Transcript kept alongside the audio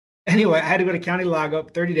Anyway, I had to go to county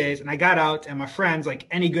lockup, 30 days, and I got out. And my friends, like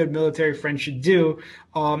any good military friend should do,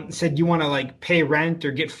 said, "You want to like pay rent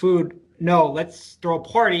or get food? No, let's throw a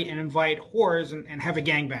party and invite whores and have a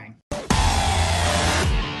gangbang."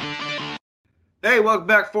 Hey, welcome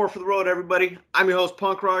back for the road, everybody. I'm your host,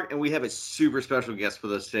 Punk Rock, and we have a super special guest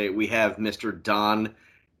with us today. We have Mr. Don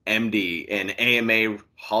MD, an AMA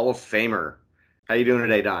Hall of Famer. How you doing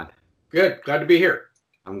today, Don? Good, glad to be here.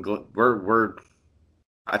 I'm glad we're.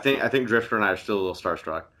 I think Drifter and I are still a little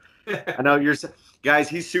starstruck. I know you're guys.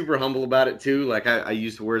 He's super humble about it too. Like I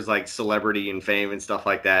use words like celebrity and fame and stuff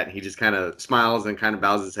like that. And he just kind of smiles and kind of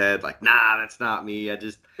bows his head, like, "Nah, that's not me. I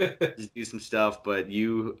just do some stuff." But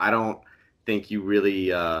I don't think you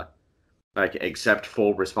really like accept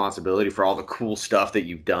full responsibility for all the cool stuff that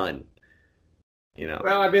you've done. You know.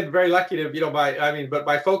 Well, I've been very lucky to, but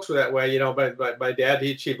my folks were that way, but my dad,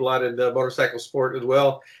 he achieved a lot in the motorcycle sport as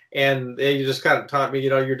well. And they just kind of taught me,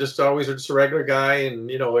 you're just always just a regular guy.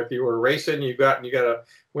 And, if you were racing, you got to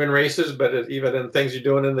win races, but even in things you're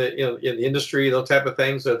doing in the industry, those type of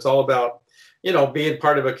things, it's all about, being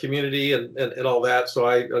part of a community and all that. So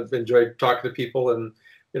I've enjoyed talking to people and,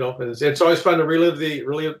 it's always fun to relive the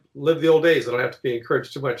old days. I don't have to be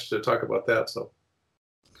encouraged too much to talk about that.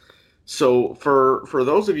 So for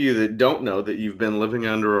those of you that don't know, that you've been living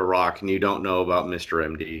under a rock and you don't know about Mr.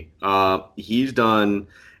 MD, he's done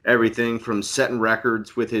everything from setting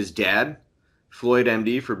records with his dad, Floyd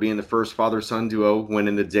MD, for being the first father-son duo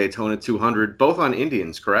winning the Daytona 200, both on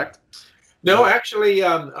Indians, correct? No, actually,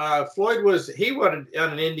 Floyd was on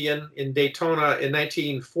an Indian in Daytona in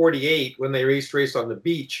 1948 when they raced on the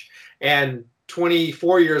beach, and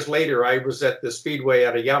 24 years later, I was at the Speedway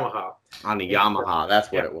at a Yamaha. On a Yamaha, that's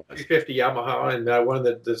what it was. 350 Yamaha, and I won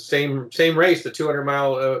the same race, the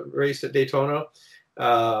 200-mile race at Daytona,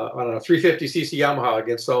 on a 350cc Yamaha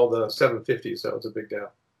against all the 750s. So it was a big deal.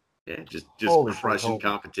 Yeah, just crushing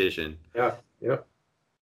competition. Yeah.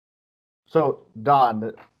 So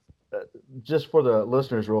Don, just for the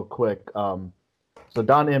listeners, real quick. So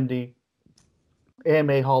Don MD,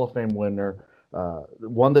 AMA Hall of Fame winner.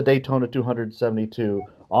 Won the Daytona 272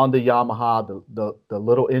 on the Yamaha, the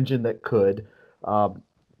little engine that could.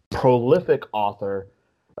 Prolific author,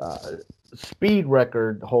 speed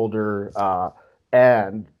record holder,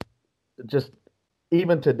 and just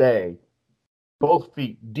even today, both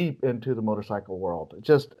feet deep into the motorcycle world.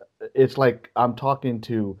 It's like I'm talking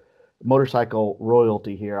to motorcycle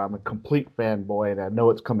royalty here. I'm a complete fanboy, and I know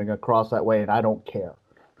it's coming across that way, and I don't care.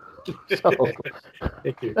 So,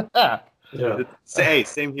 Thank you. Yeah. Hey,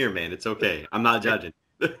 same here, man. It's okay. I'm not judging.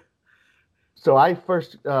 So I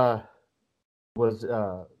first was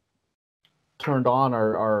turned on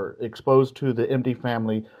or exposed to the MD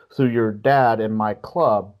family through your dad and my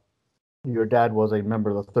club. Your dad was a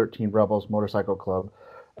member of the 13 Rebels Motorcycle Club,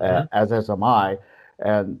 as am I.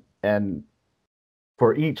 And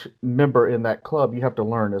for each member in that club, you have to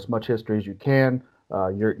learn as much history as you can.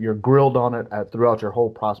 You're grilled on it throughout your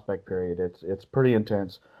whole prospect period. It's pretty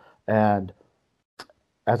intense. And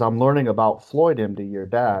as I'm learning about Floyd MD, your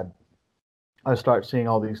dad, I start seeing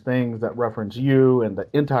all these things that reference you and the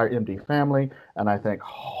entire MD family. And I think,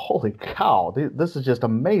 holy cow, this is just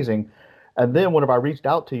amazing. And then whenever I reached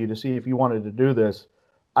out to you to see if you wanted to do this,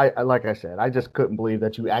 I like I said, I just couldn't believe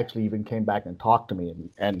that you actually even came back and talked to me.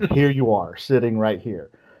 And here you are sitting right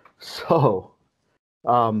here. So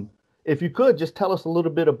if you could just tell us a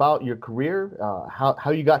little bit about your career,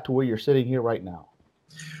 how you got to where you're sitting here right now.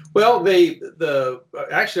 Well,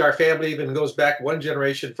 actually our family even goes back one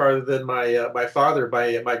generation farther than my father.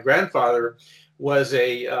 My grandfather was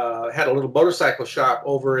had a little motorcycle shop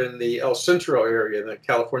over in the El Centro area in the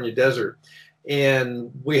California desert,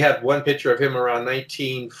 and we have one picture of him around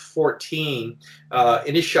 1914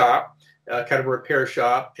 in his shop. Kind of a repair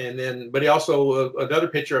shop, but he also another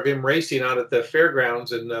picture of him racing out at the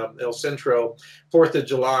fairgrounds in El Centro, 4th of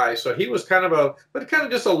July. So he was kind of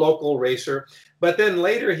just a local racer. But then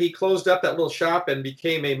later he closed up that little shop and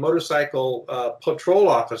became a motorcycle patrol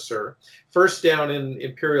officer, first down in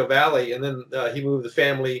Imperial Valley, and then he moved the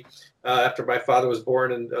family after my father was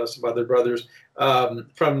born and some other brothers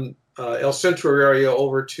from El Centro area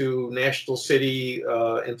over to National City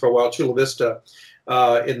and for a while Chula Vista.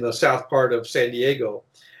 In the south part of San Diego.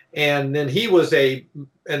 And then he was and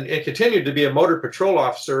continued to be a motor patrol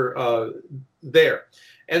officer there.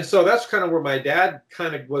 And so that's kind of where my dad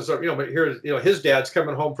kind of was, but here, his dad's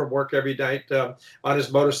coming home from work every night on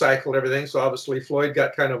his motorcycle and everything. So obviously Floyd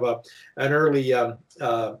got kind of an early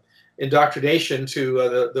indoctrination to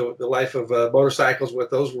the life of motorcycles,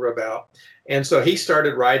 what those were about. And so he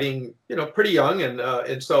started riding, pretty young.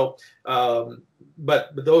 And so,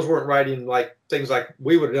 but those weren't riding like things like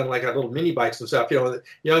we would have done, like little mini bikes and stuff.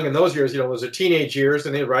 Young in those years, it was their teenage years,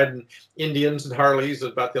 and they were riding Indians and Harleys,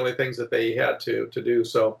 about the only things that they had to do.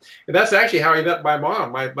 So, and that's actually how I met my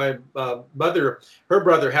mom. My mother, her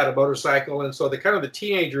brother had a motorcycle, and so the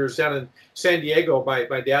teenagers down in San Diego.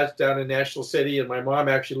 My dad's down in National City, and my mom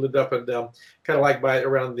actually lived up in kind of like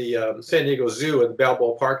around the San Diego Zoo in the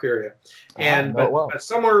Balboa Park area. And but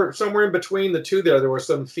somewhere in between the two there were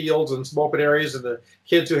some fields and some open areas, and the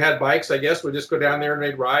kids who had bikes, I guess, would just go down there and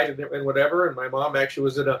they'd ride and whatever. And my mom actually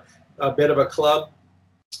was in a bit of a club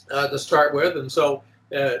to start with, and so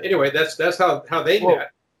anyway, that's how they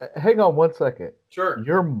met. Hang on one second. Sure.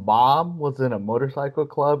 Your mom was in a motorcycle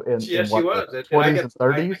club in yes, what, she was. The 20s and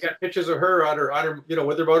 30s? I got pictures of her on her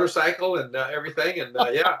with her motorcycle and everything, and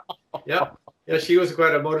yeah, she was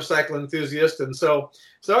quite a motorcycle enthusiast, and so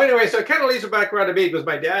anyway, so it kind of leads it back around to me, because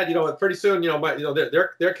my dad, pretty soon,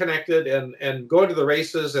 they're connected and going to the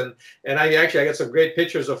races, and I got some great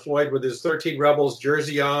pictures of Floyd with his 13 Rebels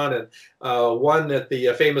jersey on, and one at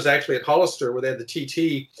the famous actually at Hollister where they had the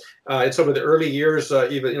TT in some of the early years,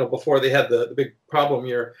 even before they had the big problem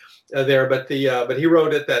year there, but he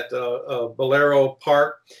rode at that Bolero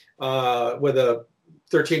Park with a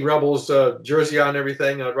 13 Rebels jersey on and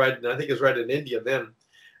everything. I think he was riding an Indian then.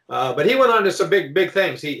 But he went on to some big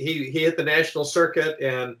things. He hit the national circuit,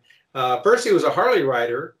 and first he was a Harley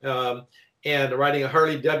rider and riding a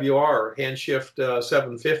Harley WR Handshift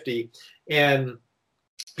 750, and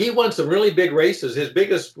he won some really big races.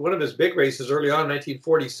 One of his big races early on in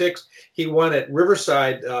 1946, he won at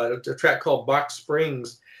Riverside, a track called Box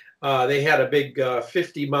Springs. They had a big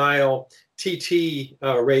 50-mile TT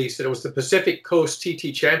race, and it was the Pacific Coast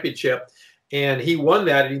TT Championship, and he won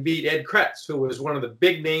that, and he beat Ed Kretz, who was one of the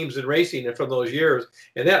big names in racing from those years,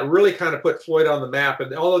 and that really kind of put Floyd on the map.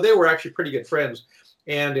 And although they were actually pretty good friends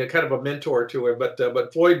and kind of a mentor to him,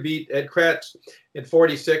 but Floyd beat Ed Kretz in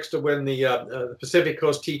 46 to win the Pacific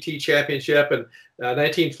Coast TT Championship, and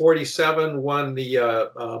 1947 won the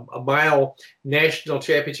a mile national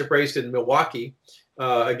championship race in Milwaukee.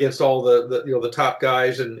 Against all the top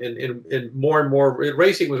guys, and more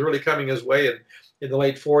racing was really coming his way in the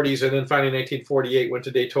late 40s, and then finally in 1948 went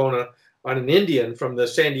to Daytona on an Indian from the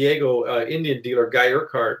San Diego Indian dealer Guy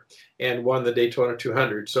Urquhart, and won the Daytona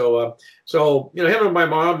 200. So him and my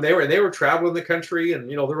mom, they were traveling the country, and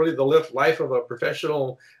really the life of a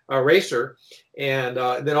professional racer, and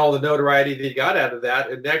then all the notoriety that he got out of that.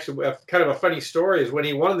 And actually, kind of a funny story is when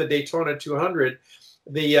he won the Daytona 200.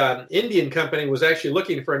 The Indian company was actually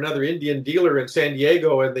looking for another Indian dealer in San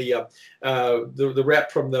Diego, and the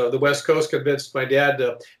rep from the West Coast convinced my dad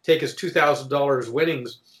to take his $2,000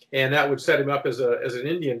 winnings, and that would set him up as an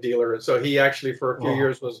Indian dealer. And so he actually for a few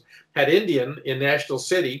years had Indian in National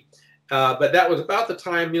City, but that was about the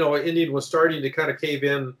time Indian was starting to kind of cave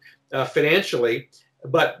in financially.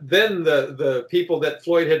 But then the people that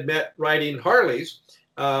Floyd had met riding Harleys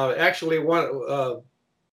actually won.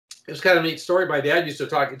 It was kind of a neat story. My dad used to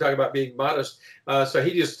talk about being modest. So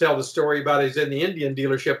he just tell the story about he's in the Indian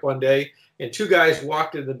dealership one day, and two guys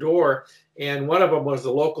walked in the door, and one of them was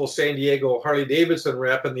the local San Diego Harley Davidson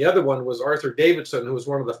rep, and the other one was Arthur Davidson, who was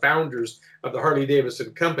one of the founders of the Harley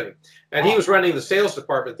Davidson company. And he was running the sales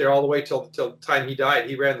department there all the way till the time he died.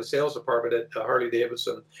 He ran the sales department at Harley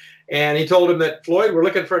Davidson. And he told him that, Floyd, we're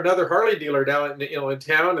looking for another Harley dealer down in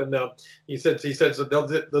town. And he said so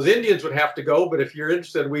those Indians would have to go, but if you're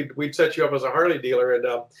interested, we'd set you up as a Harley dealer. And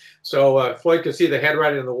so Floyd could see the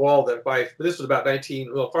handwriting on the wall that this was about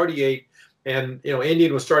 1948, and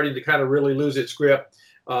Indian was starting to kind of really lose its grip.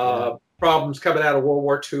 Problems coming out of World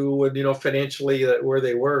War II, and financially where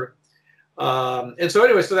they were. And so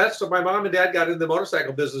anyway, so my mom and dad got into the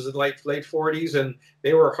motorcycle business in the late 40s, and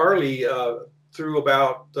they were Harley through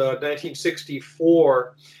about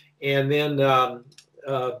 1964, and then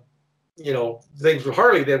things with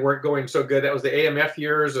Harley that weren't going so good. That was the AMF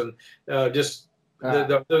years, and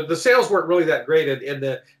the sales weren't really that great, and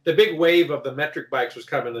the big wave of the metric bikes was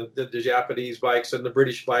coming, the Japanese bikes and the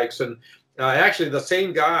British bikes, and actually the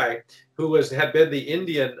same guy who had been the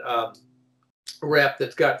Indian rep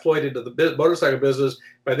that got Floyd into the motorcycle business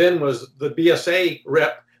by then was the BSA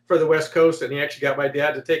rep for the West Coast, and he actually got my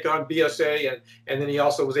dad to take on BSA, and then he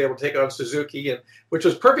also was able to take on Suzuki, and which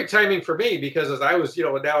was perfect timing for me, because as I was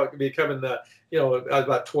now becoming I was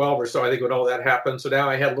about 12 or so, I think, when all that happened. So now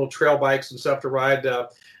I had little trail bikes and stuff to ride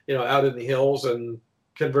out in the hills, and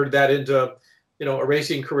converted that into a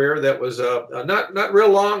racing career that was not real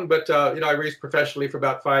long, but I raced professionally for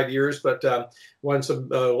about 5 years, but won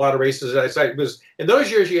a lot of races. It was in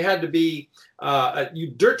those years you had to be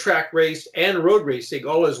you dirt track race and road racing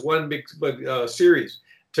all as one big series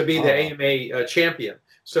to be the AMA champion.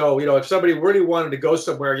 So, if somebody really wanted to go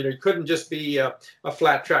somewhere, you couldn't just be a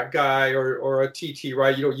flat track guy or a TT,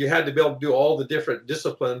 right? You had to be able to do all the different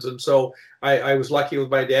disciplines. And so I was lucky with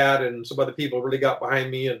my dad, and some other people really got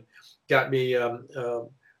behind me and got me a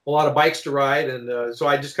lot of bikes to ride. And so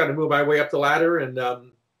I just kind of moved my way up the ladder. And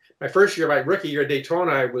my first year, my rookie year at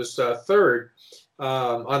Daytona, I was third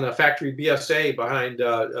on a factory BSA behind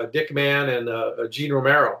Dick Mann and Gene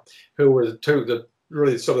Romero, who were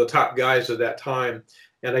really some of the top guys at that time.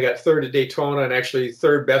 And I got third at Daytona and actually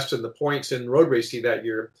third best in the points in road racing that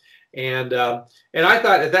year. And I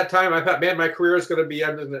thought at that time, man, my career is going to be,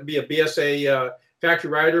 I'm going to be a BSA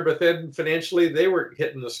factory rider. But then financially, they were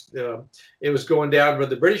hitting this. It was going down,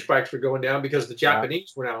 but the British bikes were going down because the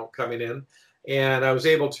Japanese were now coming in. And I was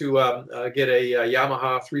able to get a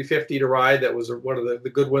Yamaha 350 to ride. That was one of the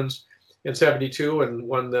good ones in '72, and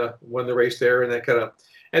won the race there. And that kind of,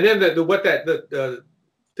 and then what that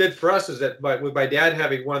did for us is that with my dad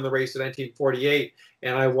having won the race in 1948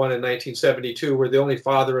 and I won in 1972, we're the only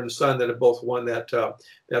father and son that have both won that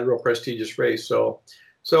real prestigious race. So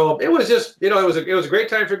it was just, it was a great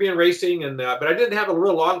time for me in racing. And but I didn't have a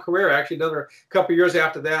real long career. Actually, another couple of years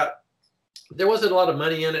after that, there wasn't a lot of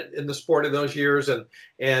money in the sport in those years, and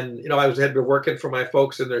I had been working for my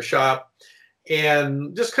folks in their shop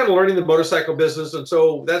and just kind of learning the motorcycle business. And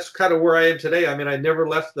so that's kind of where I am today. I mean, I never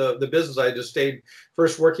left the business. I just stayed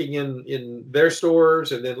first working in their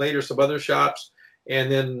stores, and then later some other shops,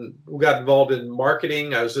 and then we got involved in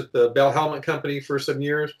marketing. I was at the Bell Helmet Company for some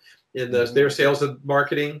years in their sales and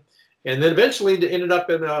marketing, and then eventually ended up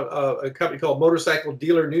in a company called Motorcycle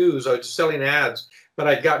Dealer News. I was selling ads. But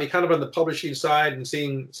it got me kind of on the publishing side and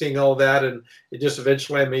seeing all that, and it just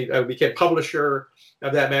eventually I became publisher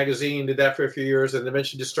of that magazine. Did that for a few years, and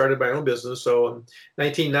eventually just started my own business. So in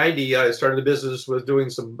 1990, I started the business with doing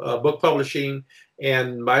some book publishing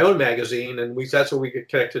and my own magazine, and that's where we get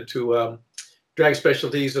connected to Drag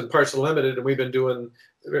Specialties and Parts Unlimited, and we've been doing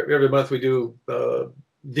every month we do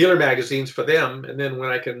dealer magazines for them, and then when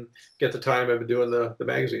I can get the time, I've been doing the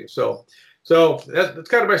magazine. So that's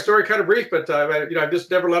kind of my story, kind of brief, but I've just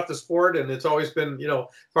never left the sport, and it's always been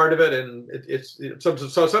part of it. And so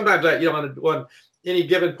sometimes on any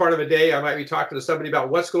given part of a day, I might be talking to somebody about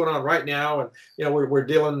what's going on right now, and we're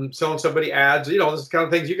selling somebody ads, this is the kind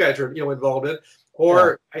of things you guys are involved in,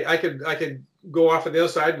 or I could go off on the other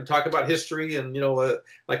side and talk about history, and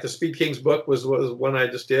like the Speed Kings book was one I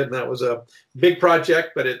just did, and that was a big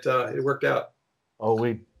project, but it worked out. Oh,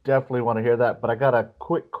 we definitely want to hear that, but I got a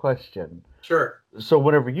quick question. Sure. So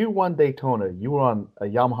whenever you won Daytona, you were on a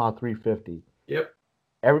Yamaha 350. Yep.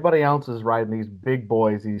 Everybody else is riding these big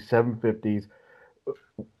boys, these 750s.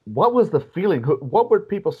 What was the feeling? What were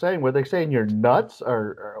people saying? Were they saying you're nuts,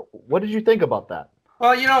 or what did you think about that?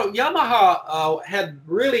 Well, Yamaha had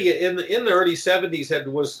really in the early '70s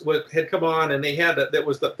had come on, and they had that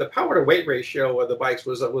was the power to weight ratio of the bikes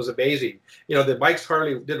was amazing. The bikes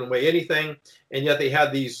hardly didn't weigh anything, and yet they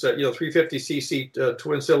had these 350cc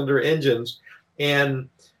twin cylinder engines, and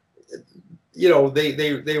they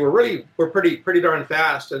were pretty darn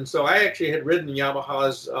fast. And so I actually had ridden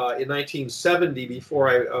Yamahas in 1970 before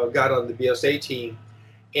I got on the BSA team,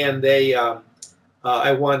 and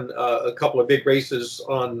I won a couple of big races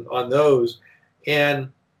on those.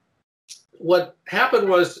 And what happened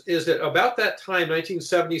is that about that time,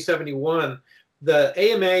 1970, 71, the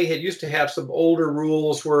AMA had used to have some older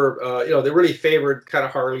rules where, they really favored kind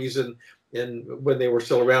of Harleys and when they were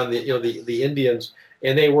still around the Indians,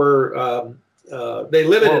 and they were, they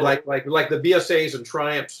limited like the BSAs and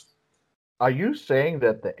Triumphs. Are you saying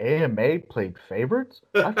that the AMA played favorites?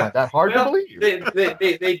 I find that hard to believe.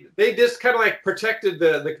 They just kind of like protected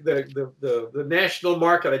the national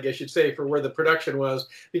market, I guess you'd say, for where the production was,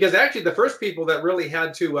 because actually the first people that really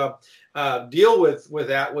had to deal with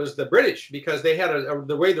that was the British, because they had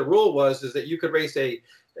the way the rule was is that you could race a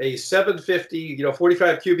 750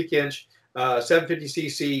 45 cubic inch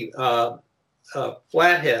 750cc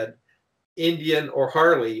flathead Indian or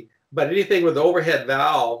Harley, but anything with the overhead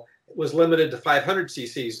valve was limited to 500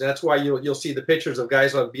 cc's. That's why you'll see the pictures of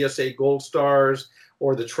guys on BSA Gold Stars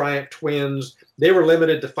or the Triumph Twins. They were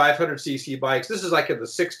limited to 500 cc bikes. This is like in the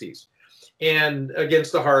 60s, and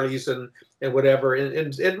against the Harleys and whatever.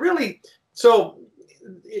 And really, so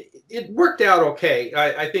it worked out okay.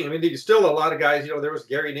 I think. I mean, there's still a lot of guys. There was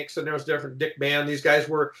Gary Nixon. There was different Dick Mann. These guys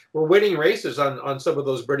were winning races on some of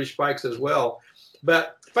those British bikes as well.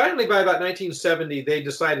 But finally, by about 1970, they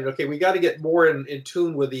decided, okay, we got to get more in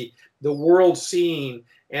tune with the world scene.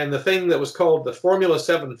 And the thing that was called the Formula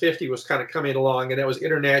 750 was kind of coming along, and it was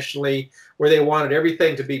internationally, where they wanted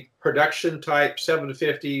everything to be production type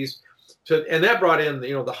 750s. And that brought in,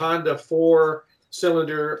 the Honda 4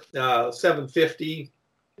 cylinder 750.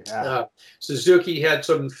 Yeah. Suzuki had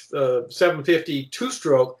some 750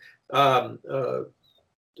 two-stroke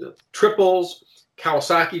triples.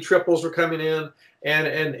 Kawasaki triples were coming in,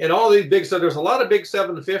 and all these big. So there's a lot of big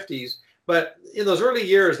 750s. But in those early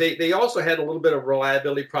years, they also had a little bit of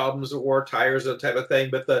reliability problems, wore tires, that type of thing.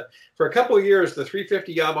 But for a couple of years, the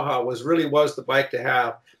 350 Yamaha was the bike to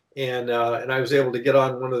have. And I was able to get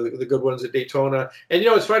on one of the good ones at Daytona. And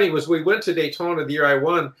what's funny was we went to Daytona the year I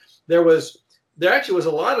won. There actually was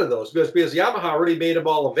a lot of those because Yamaha really made them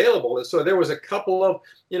all available. And so there was a couple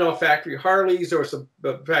of factory Harleys, there were some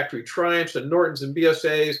factory Triumphs and Nortons and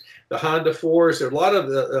BSAs, the Honda 4s. There were a lot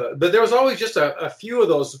of but there was always just a few of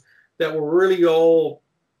those that were really all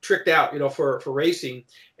tricked out, for racing.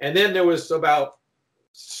 And then there was about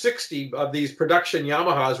 60 of these production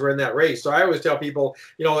Yamahas were in that race. So I always tell people,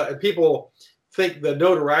 people think the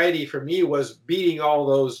notoriety for me was beating all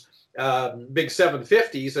those big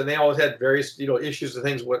 750s, and they always had various issues and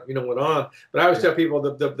things went on. But I always tell people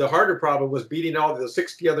the harder problem was beating all the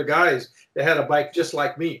 60 other guys that had a bike just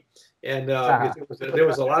like me. And there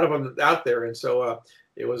was a lot of them out there, and so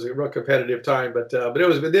it was a real competitive time. But it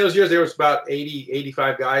was in those years there was about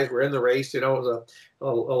 85 guys were in the race. It was a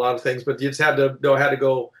lot of things, but you just had to know how to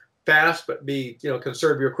go fast, but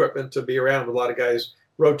conserve your equipment to be around. A lot of guys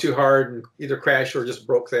rode too hard and either crashed or just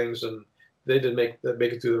broke things, and they didn't make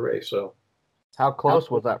it through the race. So, how close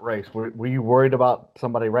was that race? Were you worried about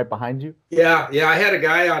somebody right behind you? Yeah. I had a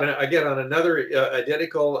guy on another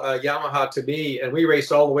identical Yamaha to me, and we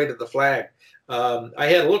raced all the way to the flag. I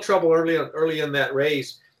had a little trouble early in that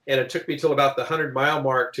race, and it took me till about the 100-mile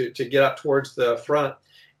mark to get up towards the front.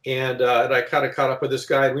 And I kind of caught up with this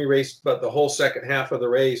guy, and we raced about the whole second half of the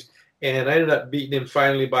race. And I ended up beating him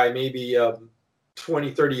finally by maybe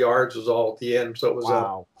 20, 30 yards was all at the end. So it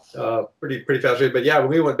was pretty fast race. But yeah, when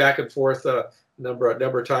we went back and forth a number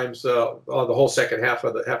of times on the whole second half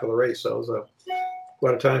of the race. So it was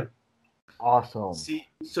quite a time. Awesome. See,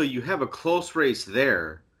 so you have a close race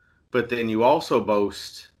there, but then you also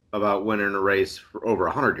boast about winning a race for over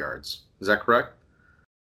 100 yards. Is that correct?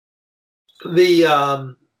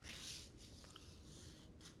 The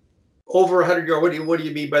over 100 yard. What do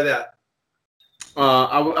you mean by that?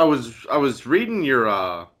 I was reading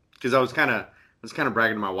your because I was kind of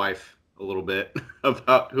bragging to my wife a little bit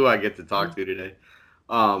about who I get to talk to today.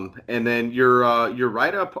 And then your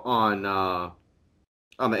write up on the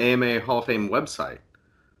AMA Hall of Fame website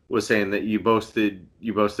was saying that you boasted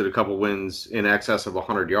a couple wins in excess of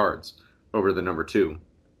 100 yards over the number 2.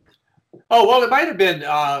 Oh, well, it might have been.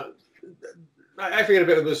 I forget if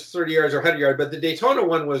it was 30 yards or 100 yards, but the Daytona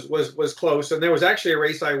one was close. And there was actually a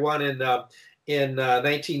race I won in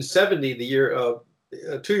 1970, the year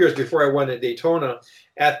 2 years before I won at Daytona,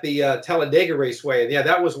 at the Talladega Raceway. And yeah,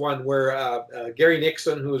 that was one where Gary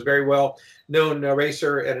Nixon, who was a very well known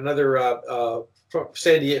racer, and another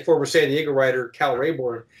former San Diego rider, Cal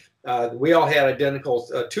Rayborn, we all had identical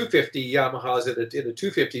 250 Yamahas in a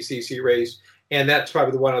 250cc race. And that's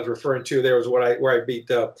probably the one I was referring to. There was where I beat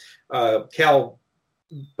Cal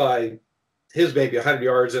by his maybe 100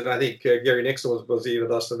 yards, and I think Gary Nixon was even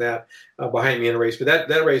less than that behind me in a race. But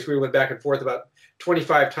that race we went back and forth about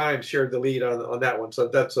 25 times, shared the lead on that one. So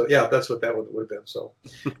that's what that would have been. So,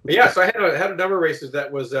 but yeah, so I had a number of races that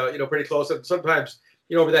was pretty close, and sometimes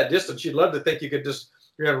over that distance you'd love to think you could just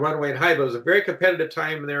you're going to run away and hide. But it was a very competitive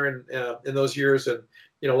time there in those years, and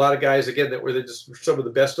a lot of guys again that were just some of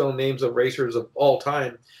the best known names of racers of all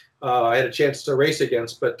time. I had a chance to race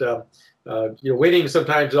against, but winning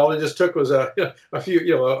sometimes all it just took was a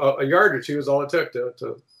few a yard or two is all it took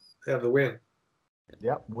to have the win.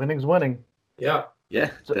 Yep, winning's winning. Yeah.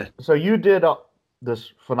 So you did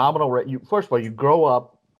this phenomenal race. First of all, you grow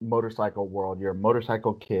up motorcycle world. You're a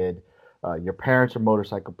motorcycle kid. Your parents are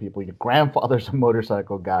motorcycle people. Your grandfather's a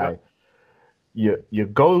motorcycle guy. Yep. You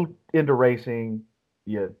go into racing.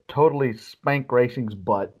 You totally spank racing's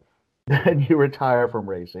butt. Then you retire from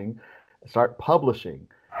racing, start publishing.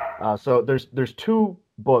 So there's 2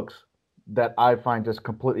 books that I find just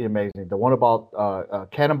completely amazing. The one about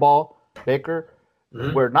Cannonball Baker,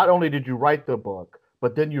 where not only did you write the book,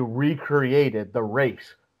 but then you recreated the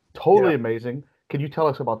race. Totally amazing. Can you tell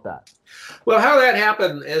us about that? Well, how that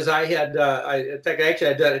happened is I had, in fact,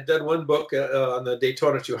 I'd done one book on the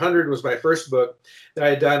Daytona 200 was my first book that I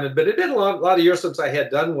had done, but it had been a lot of years since I had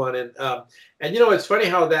done one. And it's funny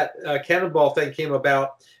how that Cannonball thing came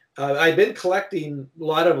about. I've been collecting a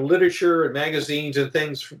lot of literature and magazines and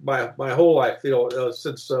things my whole life,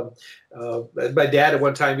 since my dad at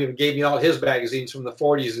one time even gave me all his magazines from the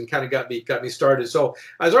 40s and kind of got me started. So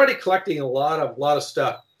I was already collecting a lot of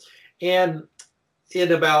stuff. And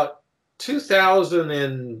in about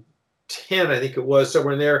 2010, I think it was,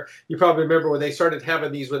 somewhere in there. You probably remember when they started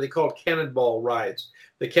having these, what they called cannonball rides,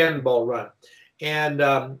 the Cannonball Run. And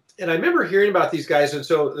I remember hearing about these guys. And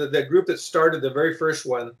so the group that started the very first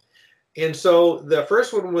one, and so the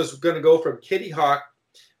first one was going to go from Kitty Hawk,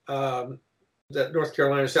 North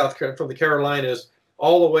Carolina, South Carolina, from the Carolinas,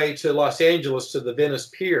 all the way to Los Angeles to the Venice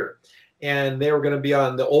Pier. And they were going to be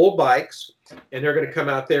on the old bikes, and they're going to come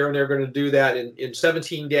out there, and they're going to do that in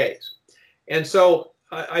 17 days. And so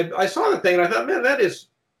I saw the thing, and I thought, man,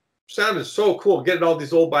 sounded so cool, getting all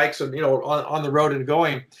these old bikes and, on the road and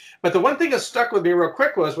going. But the one thing that stuck with me real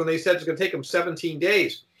quick was when they said it's going to take them 17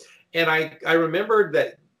 days. And I remembered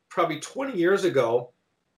that probably 20 years ago,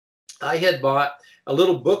 I had bought a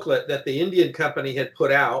little booklet that the Indian Company had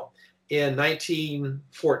put out in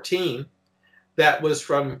 1914 that was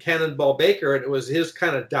from Cannonball Baker, and it was his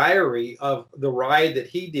kind of diary of the ride that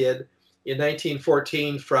he did in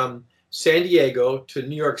 1914 from San Diego to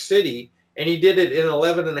New York City, and he did it in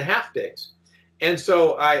 11 and a half days. And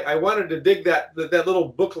so I wanted to dig that little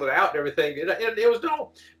booklet out and everything. And it was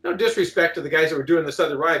no disrespect to the guys that were doing this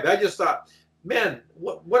other ride, but I just thought, man,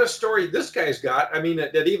 what a story this guy's got. I mean,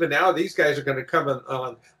 that even now these guys are going to come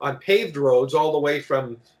on paved roads all the way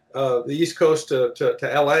from the East Coast to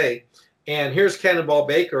LA. And here's Cannonball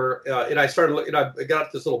Baker. And I started looking, I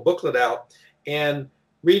got this little booklet out and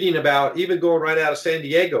reading about even going right out of San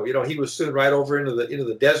Diego. He was soon right over into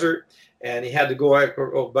the desert. And he had to go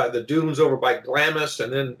by the dunes over by Glamis,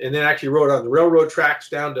 and then actually rode on the railroad tracks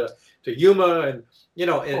down to Yuma, and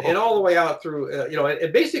and all the way out through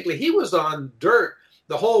and basically he was on dirt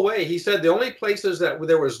the whole way. He said the only places that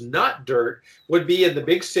there was not dirt would be in the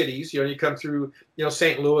big cities. You come through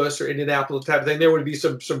St. Louis or Indianapolis type of thing. There would be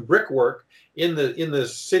some brickwork in the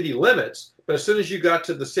city limits, but as soon as you got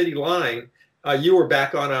to the city line, you were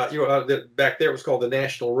back on back there it was called the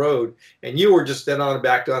National Road, and you were just then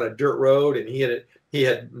back on a dirt road, and he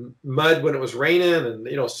had mud when it was raining, and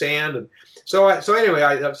sand, and so anyway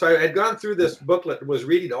I had gone through this booklet and was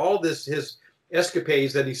reading all his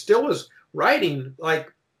escapades that he still was riding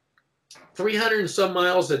like 300 and some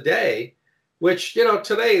miles a day, which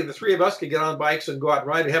today the three of us could get on bikes and go out and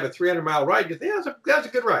ride and have a 300-mile ride. You think that's a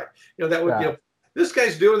good ride, that would This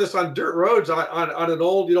guy's doing this on dirt roads on an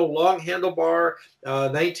old, long handlebar,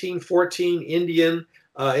 1914 Indian.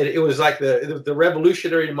 It was like the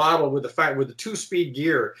revolutionary model with the 2-speed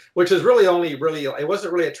gear, which is really it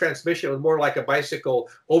wasn't really a transmission. It was more like a bicycle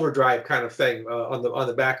overdrive kind of thing on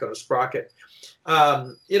the back of a sprocket.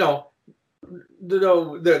 The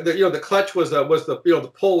clutch was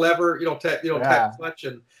the pull lever, type clutch,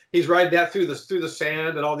 and he's riding that through the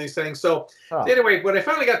sand and all these things. So anyway, when I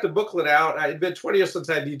finally got the booklet out, it had been 20 years since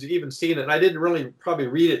I'd even seen it, and I didn't really probably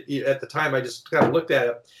read it at the time. I just kind of looked at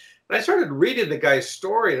it, and I started reading the guy's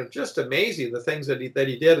story, and it's just amazing the things that he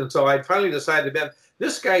did. And so I finally decided, man,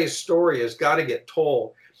 this guy's story has got to get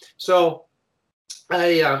told. So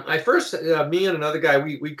I first, me and another guy,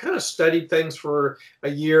 we kind of studied things for a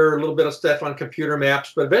year, a little bit of stuff on computer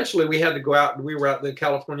maps, but eventually we had to go out, and we were out in the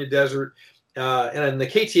California desert, and the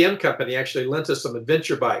KTM company actually lent us some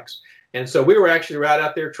adventure bikes. And so we were actually right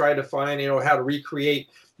out there trying to find, how to recreate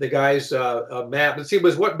the guy's map. And see, it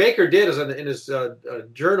was what Baker did is in his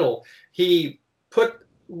journal, he put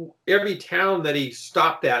every town that he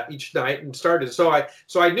stopped at each night and started. So I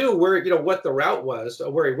knew where, what the route was,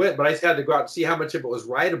 where he went, but I just had to go out and see how much of it was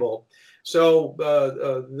rideable. So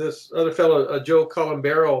this other fellow, Joe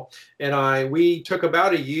Columbero, and we took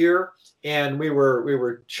about a year, and we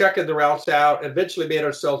were checking the routes out. Eventually made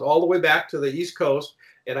ourselves all the way back to the East Coast,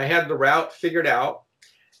 and I had the route figured out.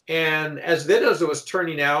 And as it was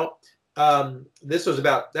turning out, that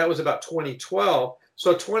was about 2012.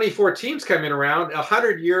 So 2014 is coming around,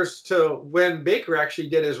 100 years to when Baker actually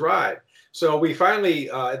did his ride. So we finally,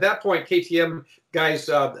 at that point, KTM guys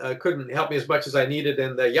couldn't help me as much as I needed,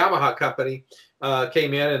 and the Yamaha company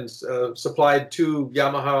came in and supplied 2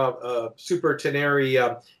 Yamaha Super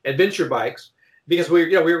Tenere adventure bikes, because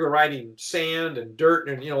we were riding sand and dirt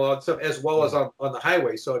and as well as on the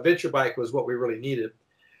highway. So adventure bike was what we really needed.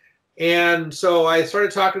 And so I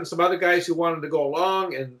started talking to some other guys who wanted to go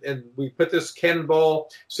along, and we put this Cannonball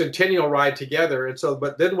Centennial ride together. And so,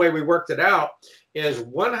 but then the way we worked it out is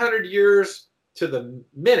 100 years to the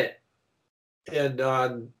minute. And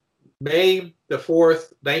on May the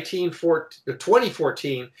 4th,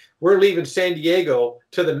 2014, we're leaving San Diego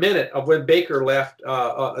to the minute of when Baker left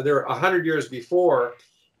there 100 years before.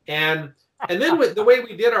 And then with the way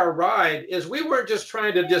we did our ride is we weren't just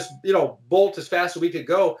trying to just, bolt as fast as we could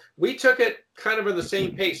go. We took it kind of in the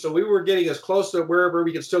same pace. So we were getting as close to wherever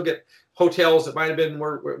we could still get hotels that might have been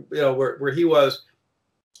where he was.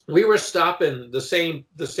 we were stopping the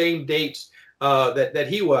same dates that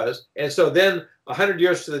he was, and so then 100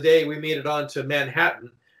 years to the day we made it on to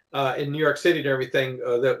Manhattan in New York City and everything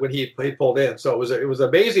that when he pulled in. So it was an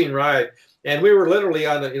amazing ride. And we were literally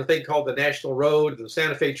on a thing called the National Road, the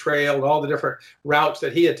Santa Fe Trail, and all the different routes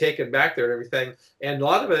that he had taken back there and everything. And a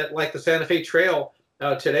lot of it, like the Santa Fe Trail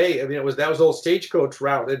today, I mean, that was old stagecoach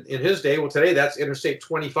route in his day. Well, today that's Interstate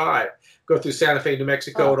 25, go through Santa Fe, New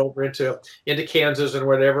Mexico, and over into Kansas and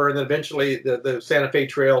whatever. And then eventually the Santa Fe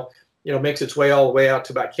Trail, makes its way all the way out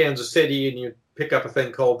to about Kansas City, and you pick up a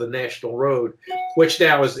thing called the National Road, which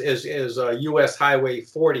now is U.S. Highway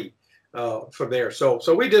 40. From there, so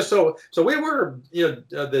we were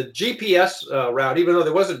the GPS route, even though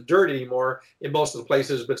there wasn't dirt anymore in most of the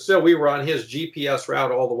places, but still we were on his GPS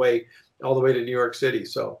route all the way to New York City.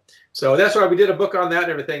 So that's why we did a book on that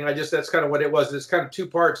and everything. That's kind of what it was. It's kind of two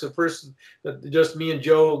parts. The first, just me and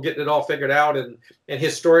Joe getting it all figured out, and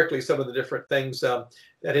historically some of the different things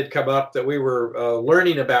that had come up that we were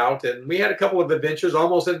learning about, and we had a couple of adventures.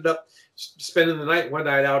 Almost ended up spending the night one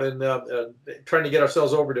night out in trying to get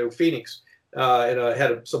ourselves over to Phoenix, and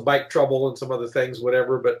had some bike trouble and some other things,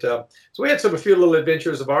 whatever. But so we had a few little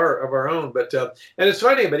adventures of our own. But and it's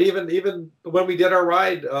funny, but even when we did our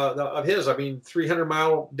ride of his,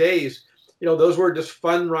 300-mile days, those were just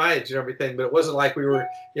fun rides and everything. But it wasn't like we were,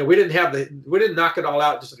 we didn't knock it all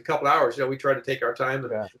out just in a couple hours. We tried to take our time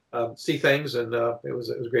and see things, and it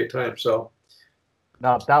was a great time. So.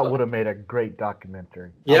 Now that would have made a great documentary.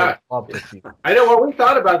 Yeah, I would love to see. I know what we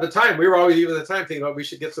thought about at the time. We were always even at the time thinking, we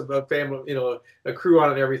should get some family, a crew on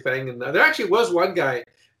it and everything. And there actually was one guy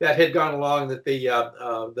that had gone along that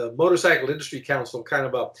the Motorcycle Industry Council kind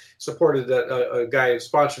of supported a guy and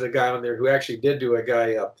sponsored a guy on there who actually did do a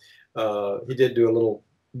guy. He did do a little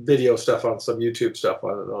video stuff on some YouTube stuff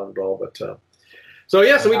on it all, but. So we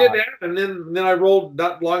did that, and then I rolled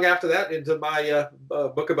not long after that into my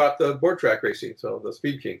book about the board track racing, so the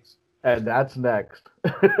Speed Kings. And that's next.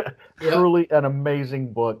 Truly an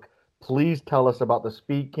amazing book. Please tell us about the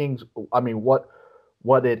Speed Kings. I mean, what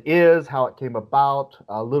it is, how it came about,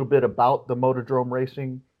 a little bit about the Motordrome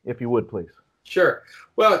racing, if you would, please. Sure.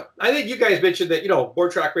 Well, I think you guys mentioned that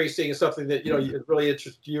board track racing is something that it really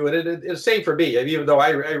interests you, and it's same for me. Even though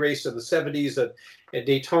I raced in the '70s at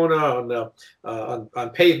Daytona on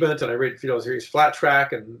pavement, and I raced flat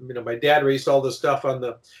track, and my dad raced all this stuff on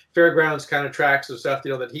the fairgrounds kind of tracks and stuff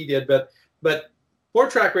that he did. But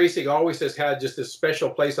board track racing always has had just this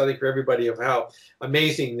special place, I think, for everybody, of how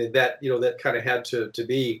amazing that kind of had to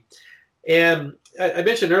be. And I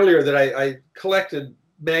mentioned earlier that I collected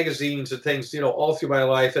magazines and things, all through my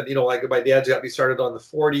life. And, like my dad's got me started on the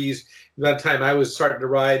 40s. By the time I was starting to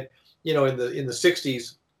ride, in the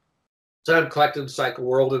 60s. So I'm collecting Cycle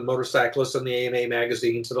World and Motorcyclist and the AMA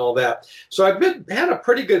magazines and all that. So I've had a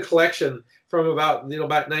pretty good collection from about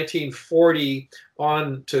 1940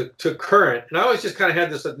 on to current. And I always just kind of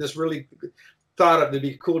had this really thought it'd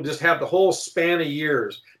be cool to just have the whole span of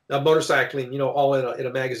years of motorcycling, all in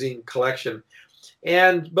a magazine collection.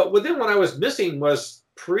 But within what I was missing was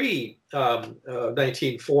pre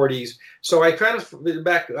 1940s. So I kind of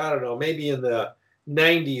back, I don't know, maybe in the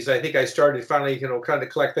 90s, I think I started finally, kind of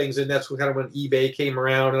collect things, and that's kind of when eBay came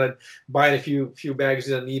around, and I'd buy a few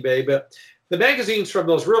magazines on eBay. But the magazines from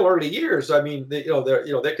those real early years,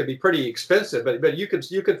 they could be pretty expensive, but you could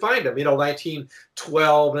find them,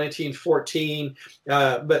 1912, 1914.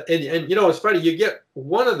 But it's funny, you get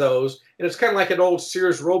one of those, and it's kind of like an old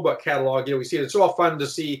Sears Roebuck catalog. We see it. It's all fun to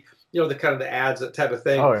see. The kind of the ads, that type of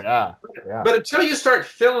thing. Oh yeah. But until you start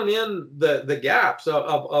filling in the gaps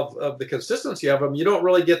of the consistency of them, you don't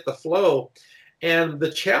really get the flow. And the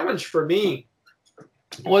challenge for me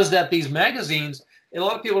was that these magazines, and a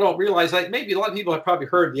lot of people don't realize, like maybe a lot of people have probably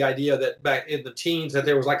heard the idea that back in the teens that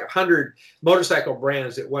there was like 100 motorcycle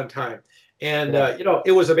brands at one time. And,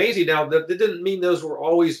 it was amazing. Now, that didn't mean those were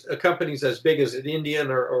always companies as big as an Indian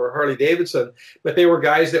or Harley Davidson, but they were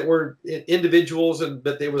guys that were individuals,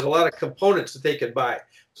 but there was a lot of components that they could buy.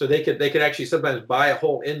 So they could actually sometimes buy a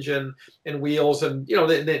whole engine and wheels, and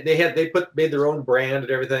they made their own brand and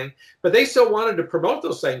everything, but they still wanted to promote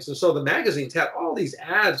those things. And so the magazines had all these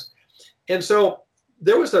ads. And so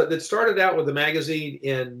it started out with a magazine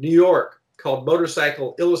in New York called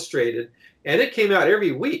Motorcycle Illustrated, and it came out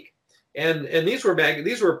every week. And these were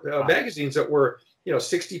magazines that were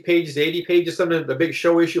 60 pages, 80 pages. Sometimes the big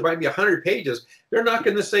show issue might be 100 pages. They're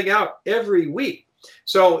knocking this thing out every week.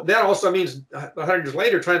 So that also means 100 years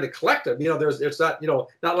later, trying to collect them. It's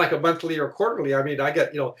not like a monthly or quarterly. I got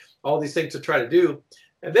all these things to try to do.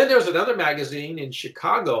 And then there was another magazine in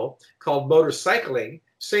Chicago called Motorcycling.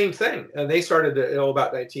 Same thing, and they started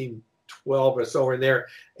about 1912, 12 or so in there,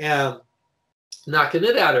 and knocking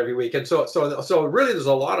it out every week. And so really, there's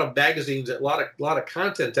a lot of magazines, a lot of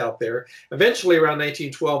content out there. Eventually, around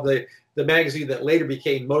 1912, the magazine that later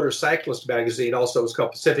became Motorcyclist magazine, also was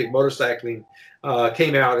called Pacific Motorcycling,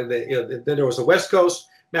 came out, and then there was a West Coast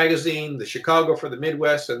magazine, the Chicago for the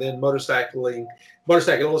Midwest, and then Motorcycle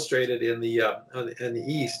Illustrated in the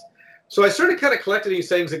East. So I started kind of collecting these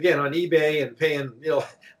things again on eBay and paying a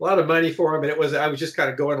lot of money for them, and I was just kind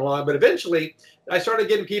of going along. But eventually, I started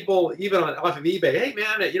getting people even off of eBay. Hey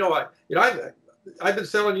man, I've been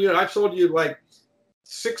selling you. I've sold you like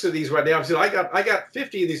 6 of these right now. I said I got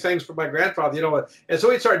 50 of these things from my grandfather. And so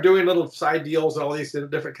we started doing little side deals and all these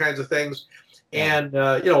different kinds of things, and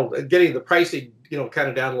getting the pricing kind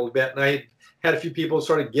of down a little bit. And I had a few people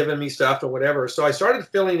started giving me stuff or whatever. So I started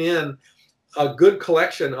filling in a good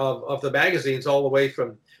collection of the magazines, all the way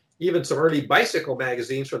from even some early bicycle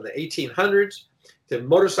magazines from the 1800s to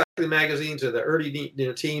motorcycling magazines in the early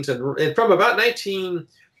teens, and from about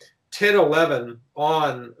 1910, 11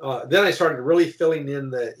 on, then I started really filling in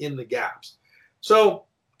the gaps. So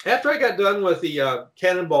after I got done with the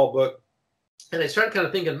Cannonball book, and I started kind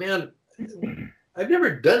of thinking, man, I've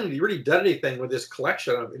never really done anything with this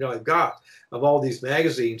collection I've got of all these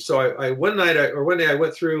magazines. So I one day I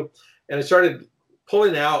went through and I started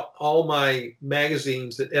pulling out all my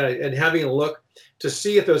magazines and having a look to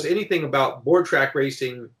see if there was anything about board track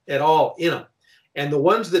racing at all in them. And the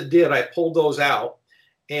ones that did, I pulled those out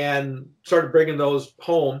and started bringing those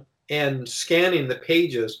home and scanning the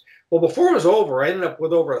pages. Well, before it was over, I ended up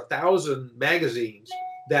with over 1,000 magazines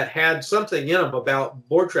that had something in them about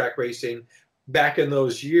board track racing back in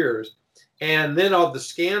those years. And then of the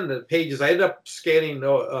scanned pages, I ended up scanning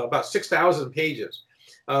about 6,000 pages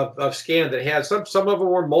of scan that had some of them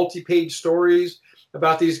were multi-page stories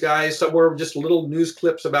about these guys. Some were just little news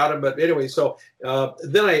clips about them. But anyway, so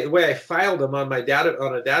then the way I filed them on my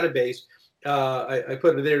database, I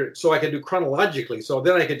put it there so I could do chronologically. So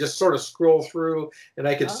then I could just sort of scroll through and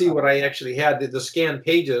I could see what I actually had, the scanned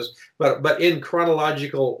pages, but in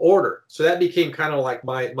chronological order. So that became kind of like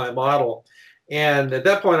my model. And at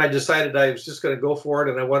that point, I decided I was just going to go for it,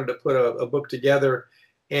 and I wanted to put a book together.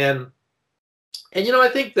 And I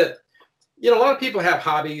think that a lot of people have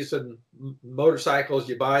hobbies and motorcycles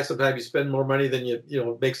you buy. Sometimes you spend more money than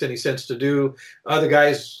it makes any sense to do. Other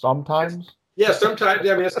guys sometimes. Yeah, sometimes.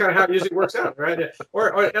 I mean, that's kind of how it usually works out, right?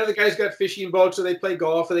 Or other guys got fishing boats, or they play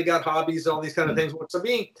golf, or they got hobbies, and all these kind of things. So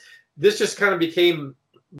me, this just kind of became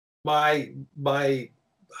my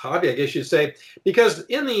hobby, I guess you'd say, because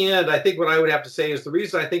in the end, I think what I would have to say is the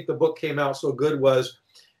reason I think the book came out so good was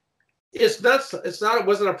it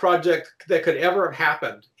wasn't a project that could ever have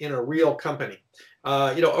happened in a real company.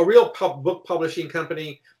 A real book publishing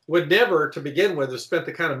company would never, to begin with, have spent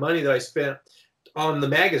the kind of money that I spent on the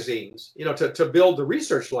magazines, to build the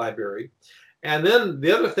research library. And then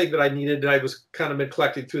the other thing that I needed, that I was kind of been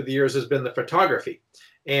collecting through the years, has been the photography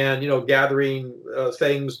and, gathering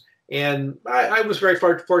things. And I was very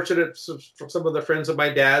fortunate. Some of the friends of my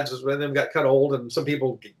dad's, when them got kind of old, and some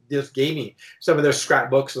people just gave me some of their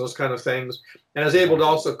scrapbooks and those kind of things. And I was able to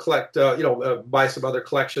also collect, buy some other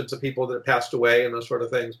collections of people that have passed away and those sort of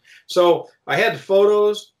things. So I had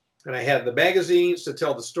photos and I had the magazines to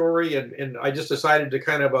tell the story. And I just decided to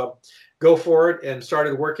kind of go for it and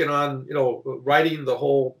started working on, writing the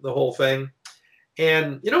whole thing.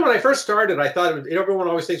 And, when I first started, I thought, everyone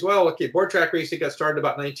always thinks, well, okay, board track racing got started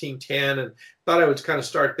about 1910, and thought I would kind of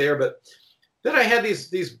start there. But then I had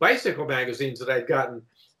these bicycle magazines that I'd gotten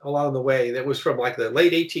along the way that was from like the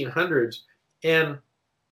late 1800s. And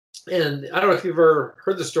I don't know if you've ever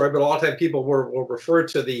heard the story, but a lot of times people will refer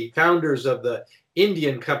to the founders of the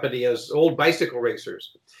Indian company as old bicycle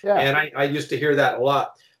racers. Yeah. And I used to hear that a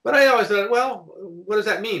lot. But I always thought, well, what does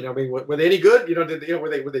that mean? I mean, were they any good? Were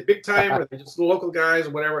they big time? Were they just local guys or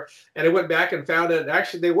whatever? And I went back and found it.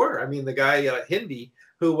 Actually, they were. I mean, the guy Hindi,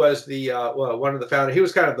 who was the one of the founders, he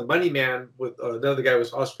was kind of the money man. With another guy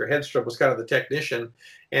was Oscar Hedstrom, was kind of the technician.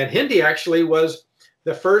 And Hindi actually was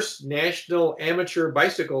the first national amateur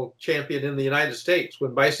bicycle champion in the United States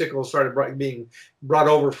when bicycles started being brought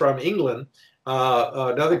over from England.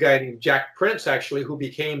 Another guy named Jack Prince, actually, who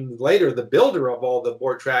became later the builder of all the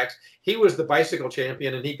board tracks, he was the bicycle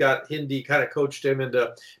champion, and he got Hindi, kind of coached him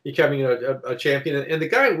into becoming a champion. And the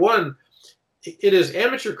guy won in his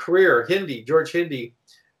amateur career. George Hindi,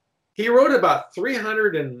 he rode about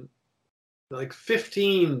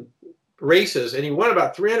 315 races, and he won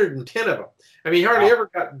about 310 of them. I mean, he hardly Wow.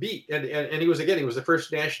 ever got beat, and he was the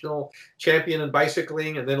first national champion in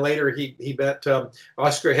bicycling, and then later he met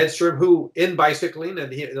Oscar Hedstrom, who in bicycling,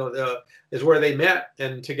 and he is where they met,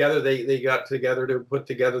 and together they got together to put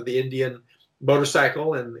together the Indian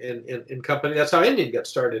motorcycle and company. That's how Indian got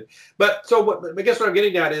started. But so I guess what I'm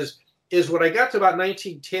getting at is when I got to about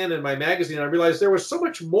 1910 in my magazine, I realized there was so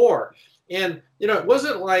much more, and it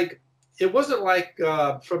wasn't like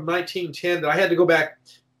from 1910 that I had to go back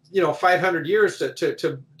 500 years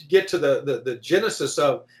to get to the genesis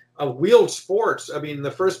of wheeled sports. I mean,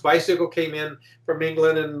 the first bicycle came in from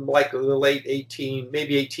England in like the late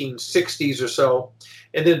 1860s or so,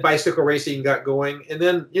 and then bicycle racing got going. And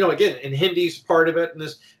then again, and Hindy's part of it, and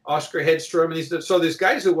this Oscar Hedstrom, and these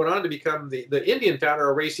guys who went on to become the Indian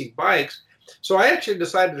founder of racing bikes. So I actually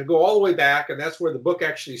decided to go all the way back, and that's where the book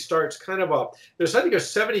actually starts. I think there's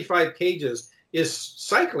 75 pages is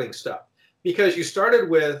cycling stuff, because you started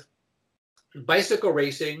with bicycle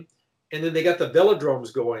racing, and then they got the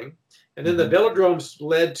velodromes going, and then the velodromes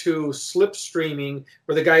led to slipstreaming,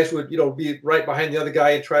 where the guys would be right behind the other guy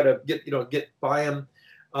and try to get by him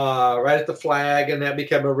right at the flag, and that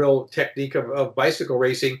became a real technique of bicycle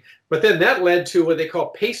racing. But then that led to what they call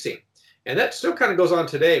pacing. And that still kind of goes on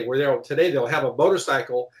today, where they'll have a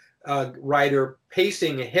motorcycle rider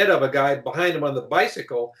pacing ahead of a guy behind him on the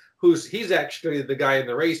bicycle, he's actually the guy in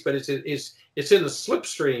the race, but it's in the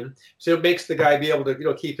slipstream, so it makes the guy be able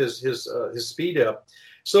to keep his speed up.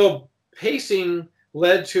 So pacing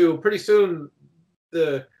led to pretty soon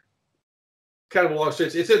the kind of a long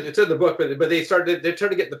story. It's in the book, but they started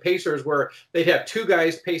to get the pacers where they'd have two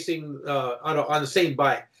guys pacing on the same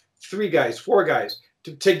bike, three guys, four guys.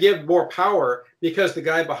 To give more power, because the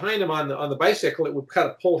guy behind him on the bicycle, it would kind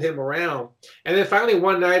of pull him around. And then finally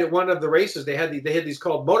one night at one of the races, they had these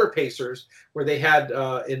called motor pacers, where they had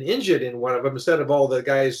an engine in one of them instead of all the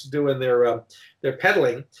guys doing their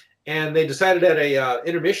pedaling. And they decided at a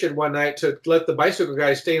intermission one night to let the bicycle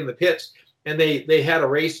guys stay in the pits, and they had a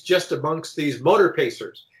race just amongst these motor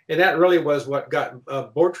pacers. And that really was what got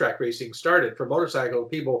board track racing started for motorcycle.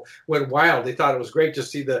 People went wild. They thought it was great to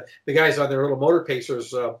see the guys on their little motor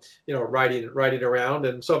pacers, riding around.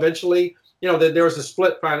 And so eventually, there was a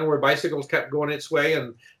split finally where bicycles kept going its way,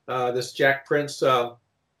 and this Jack Prince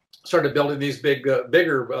started building these bigger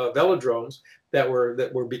velodromes that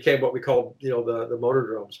became what we called the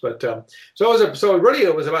motordromes. But so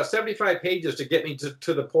it was about 75 pages to get me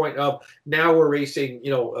to the point of now we're racing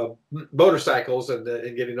motorcycles and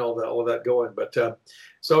getting all of that going. But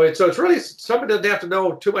so it's really somebody doesn't have to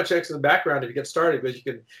know too much extra background if you get started,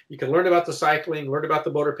 because you can learn about the cycling, learn about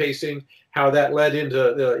the motor pacing, how that led into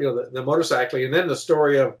the motorcycling, and then the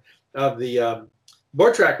story of the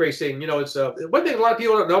board track racing. It's one thing a lot of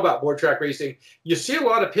people don't know about board track racing. You see a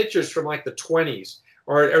lot of pictures from like the 20s,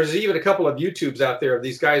 or there's even a couple of YouTubes out there of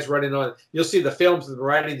these guys running on. You'll see the films of them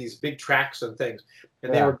riding these big tracks and things,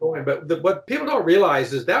 and they were going. But what people don't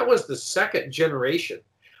realize is that was the second generation.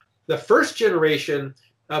 The first generation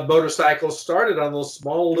of motorcycles started on those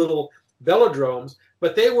small little velodromes,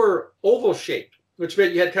 but they were oval shaped, which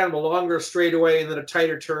meant you had kind of a longer straightaway and then a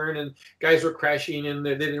tighter turn, and guys were crashing, and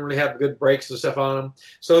they didn't really have good brakes and stuff on them.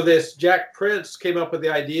 So this Jack Prince came up with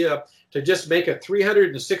the idea to just make a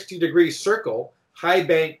 360-degree circle, high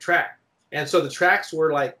bank track. And so the tracks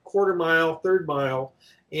were like quarter mile, third mile,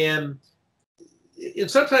 and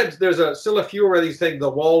sometimes there's still a few of these things, the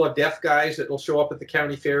Wall of Death guys that will show up at the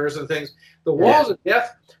county fairs and things. The Walls of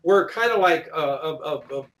Death were kind of like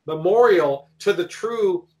a memorial to the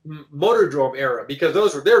true motordrome era, because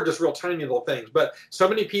they were just real tiny little things. But so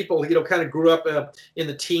many people, kind of grew up in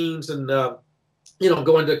the teens and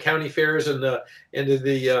going to county fairs and into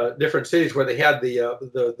the different cities where they had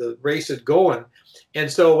the races going. And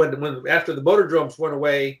so when after the motordromes went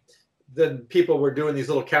away, then people were doing these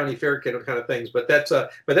little county fair kind of things. But that's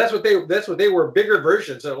what they were, bigger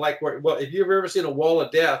versions of, like, well, if you've ever seen a Wall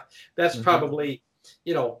of Death, that's probably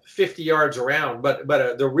 50 yards around. But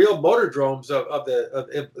the real motordromes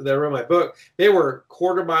that are in my book, they were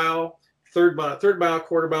quarter mile, third mile,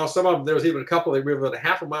 quarter mile. Some of them, there was even a couple that were about a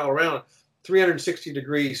half a mile around,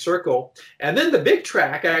 360-degree circle. And then the big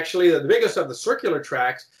track, actually, the biggest of the circular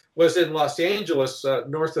tracks, was in Los Angeles,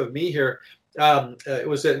 north of me here.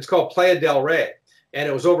 It's called Playa del Rey, and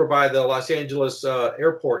it was over by the Los Angeles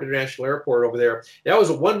International Airport over there. That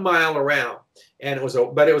was 1 mile around, and it was a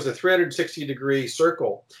 360-degree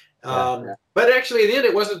circle. But actually, in the end,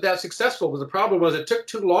 it wasn't that successful. But the problem was it took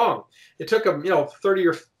too long. It took them 30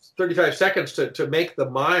 or 35 seconds to make the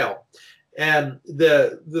mile. And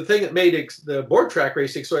the thing that made the board track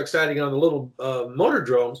racing so exciting on the little motor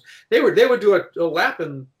dromes, they would do a lap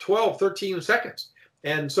in 12, 13 seconds.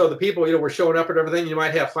 And so the people, were showing up and everything. You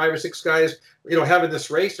might have 5 or 6 guys, having this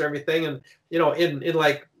race and everything. And, in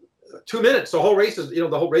like 2 minutes, the whole race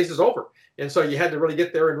is over. And so you had to really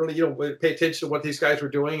get there and really, pay attention to what these guys were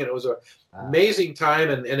doing. And it was an amazing time.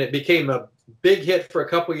 And it became a big hit for a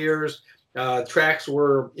couple of years. Tracks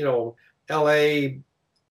were, LA,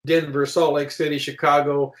 Denver, Salt Lake City,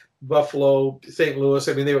 Chicago, Buffalo, St. Louis.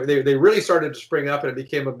 I mean, they really started to spring up, and it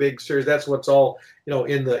became a big series. That's what's all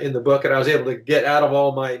in the book, and I was able to get out of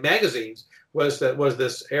all my magazines was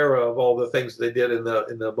this era of all the things they did in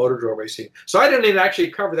the motordrome racing. So I didn't even actually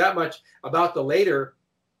cover that much about the later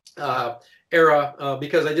era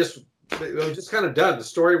because it was just kind of done. The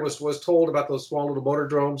story was told about those small little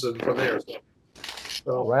motordromes, and from there.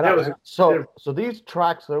 So right on. So these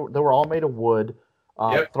tracks they were all made of wood.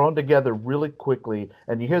 Thrown together really quickly,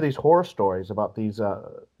 and you hear these horror stories about these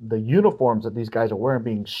the uniforms that these guys are wearing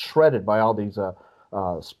being shredded by all these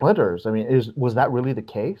splinters. I mean, was that really the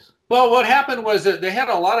case? Well, what happened was that they had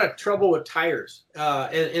a lot of trouble with tires,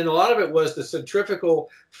 and a lot of it was the centrifugal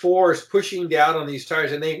force pushing down on these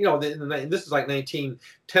tires. And they, this is like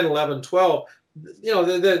 1910, 11, 12.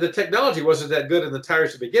 The technology wasn't that good in the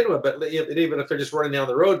tires to begin with, but even if they're just running down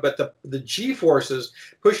the road, but the G forces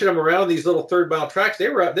pushing them around these little third-mile tracks, they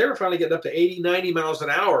were finally getting up to 80, 90 miles an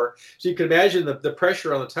hour. So you can imagine the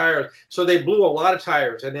pressure on the tires. So they blew a lot of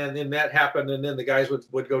tires, and then that happened, and then the guys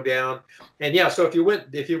would go down. And so if you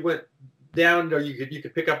went down, or you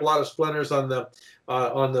could pick up a lot of splinters on the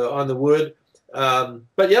wood.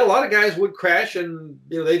 But a lot of guys would crash, and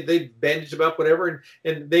they bandage them up, whatever,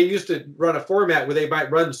 and they used to run a format where they might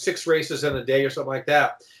run 6 races in a day or something like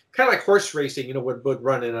that, kind of like horse racing, would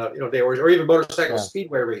run in a day, or even motorcycle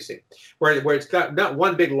speedway racing, where it's got not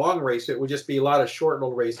one big long race, it would just be a lot of short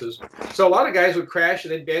little races. So a lot of guys would crash,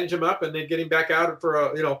 and they'd bandage them up, and they'd get him back out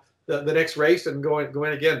for the next race and go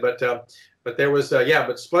in again. But there was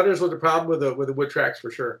but splinters was the problem with the wood tracks for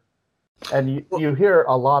sure. And you hear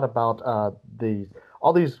a lot about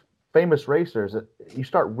all these famous racers. You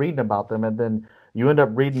start reading about them, and then you end up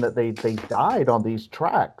reading that they died on these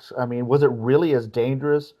tracks. I mean, was it really as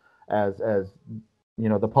dangerous as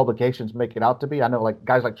the publications make it out to be? I know like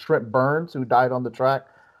guys like Shrimp Burns who died on the track.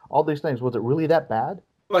 All these things. Was it really that bad?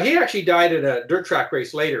 Well, he actually died at a dirt track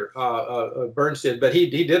race later. Burns did, but he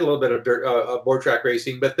did a little bit of board track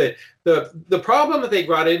racing. But the problem that they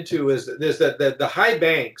got into is that the high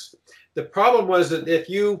banks. The problem was that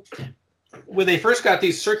when they first got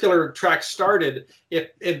these circular tracks started, if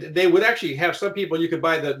they would actually have some people, you could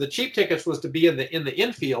buy the cheap tickets was to be in the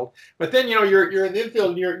infield, but then you're in the infield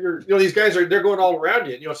and you're these guys they're going all around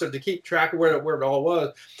you, so to keep track of where it all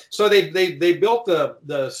was. So they built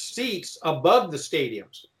the seats above the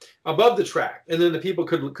stadiums, above the track, and then the people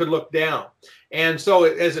could look down. And so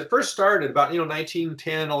as it first started about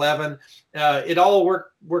 1910, 11, it all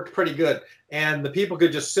worked pretty good, and the people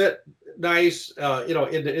could just sit nice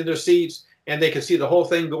in their seats, and they could see the whole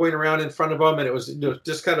thing going around in front of them, and it was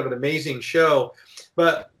just kind of an amazing show.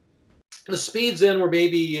 But the speeds then were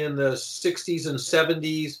maybe in the 60s and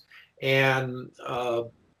 70s, and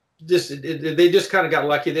they just kind of got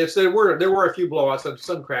lucky. There were a few blowouts and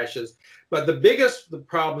some crashes, but the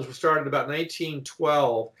problems were started about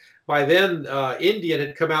 1912. By then, Indian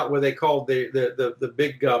had come out with they called the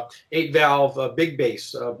big 8-valve big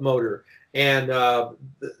base motor. And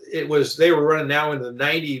they were running now in the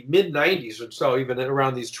mid 90s or so, even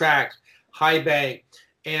around these tracks, high bank.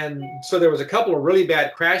 And so there was a couple of really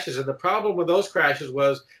bad crashes. And the problem with those crashes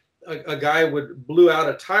was a guy blew out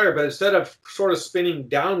a tire, but instead of sort of spinning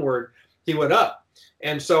downward, he went up.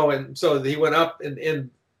 And so he went up, and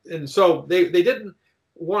so they didn't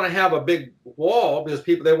want to have a big wall because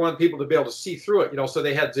they want people to be able to see through it, so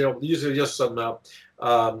they had usually just some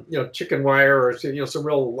chicken wire or some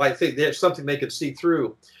real light thing. They had something they could see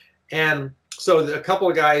through. And so a couple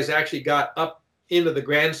of guys actually got up into the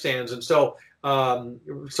grandstands, and so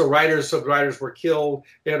riders were killed.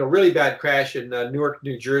 They had a really bad crash in Newark,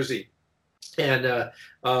 New Jersey, and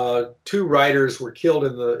 2 riders were killed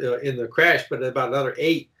in the crash, but about another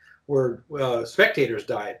 8 were spectators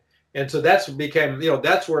died. And so that's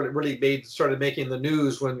that's where it really started making the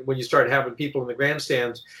news when you started having people in the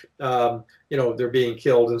grandstands, they're being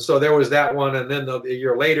killed. And so there was that one. And then a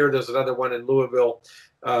year later, there's another one in Louisville,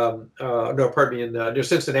 near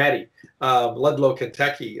Cincinnati, Ludlow,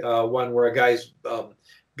 Kentucky, one where a guy's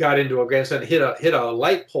got into a grandstand, hit a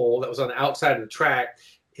light pole that was on the outside of the track.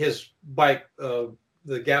 His bike, the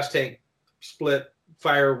gas tank split,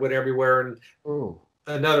 fire went everywhere. And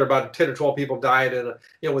another about 10 or 12 people died, and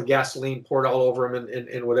with gasoline poured all over them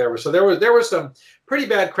and whatever. So there was some pretty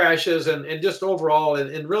bad crashes, and just overall,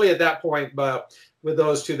 and really at that point, with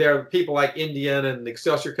those two there, people like Indian and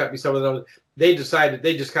Excelsior Company, some of those, they decided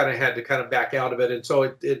they just kind of had to kind of back out of it, and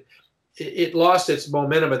so it lost its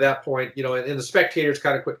momentum at that point, and the spectators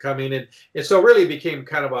kind of quit coming, and so really became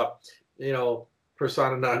kind of a,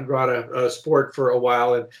 persona non grata sport for a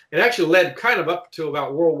while, and it actually led kind of up to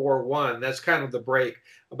about World War I. That's kind of the break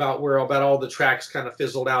about all the tracks kind of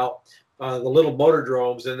fizzled out, the little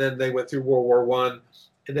motordromes, and then they went through World War I.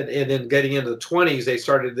 And then getting into the 20s, they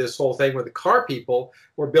started this whole thing where the car people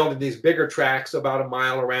were building these bigger tracks about a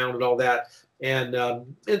mile around and all that. And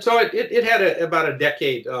so it had about a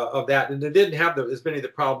decade of that, and it didn't have as many of the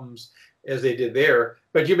problems as they did there.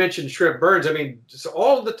 But you mentioned Shrimp Burns. I mean, just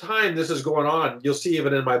all the time this is going on, you'll see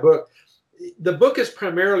even in my book. The book is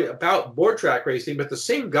primarily about board track racing, but the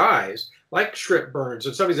same guys like Shrimp Burns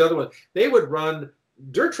and some of these other ones, they would run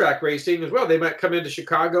dirt track racing as well. They might come into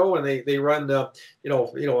Chicago and they run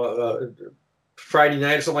Friday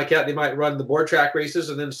night or something like that. They might run the board track races,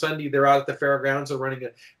 and then Sunday they're out at the fairgrounds and running a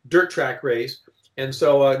dirt track race. And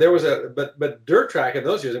so there was but dirt track in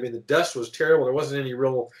those years, I mean, the dust was terrible. There wasn't any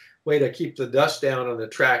real way to keep the dust down on the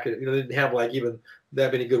track. They didn't have like even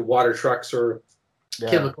that many good water trucks or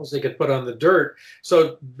chemicals they could put on the dirt.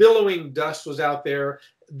 So billowing dust was out there,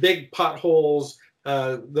 big potholes.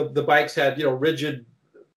 The bikes had, rigid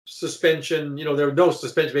suspension, there was no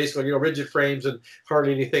suspension, basically, rigid frames and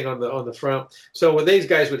hardly anything on the front. So when these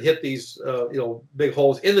guys would hit these, big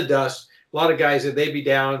holes in the dust, a lot of guys, they'd be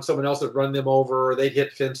down, someone else would run them over, or they'd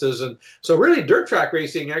hit fences. And so really dirt track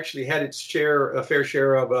racing actually had its fair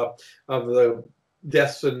share of the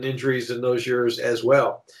deaths and injuries in those years as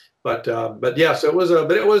well. But yeah, so it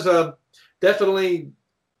was definitely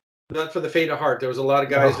not for the faint of heart. There was a lot of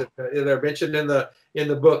guys that are mentioned in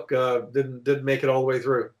the book didn't make it all the way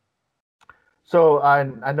through. So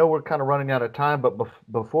I know we're kind of running out of time, but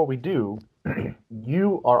before we do,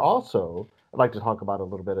 you are also, I'd like to talk about a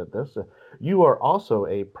little bit of this. You are also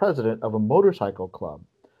a president of a motorcycle club.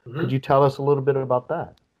 Mm-hmm. Could you tell us a little bit about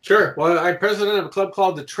that? Sure. Well, I'm president of a club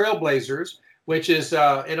called the Trailblazers, which is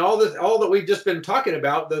and all that we've just been talking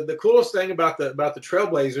about. The coolest thing about the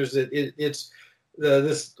Trailblazers, it's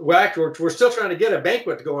this whack. We're still trying to get a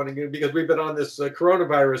banquet going because we've been on this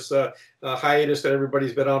coronavirus hiatus that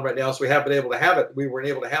everybody's been on right now. So we haven't been able to have it. We weren't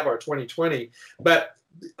able to have our 2020, but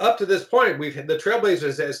up to this point, the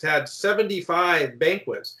Trailblazers has had 75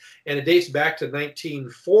 banquets, and it dates back to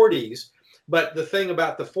 1940s. But the thing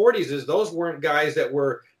about the 40s is those weren't guys that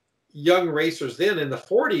were young racers then. In the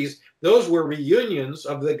 40s, those were reunions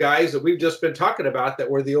of the guys that we've just been talking about that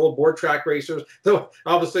were the old board track racers,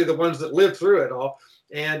 obviously the ones that lived through it all.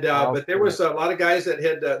 And but there was a lot of guys that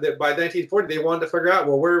had that by 1940 they wanted to figure out,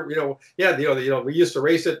 well, we used to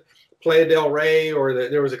race at Playa del Rey, or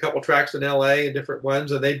there was a couple tracks in LA and different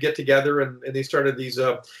ones, and they'd get together and they started these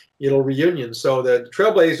reunions. So the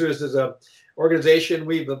Trailblazers is a organization.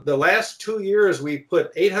 The last 2 years we've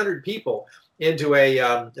put 800 people into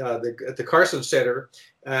at the Carson Center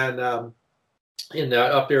and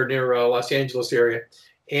up there near Los Angeles area.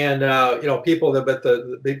 And people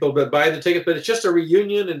that buy the tickets, but it's just a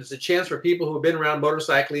reunion, and it's a chance for people who have been around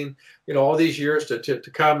motorcycling, all these years to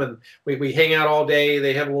come, and we hang out all day.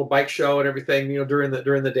 They have a little bike show and everything, during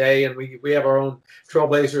the day, and we have our own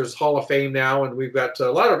Trailblazers Hall of Fame now, and we've got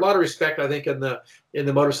a lot of respect, I think, in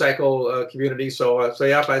the motorcycle community. So I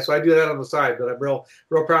do that on the side, but I'm real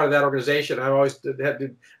proud of that organization.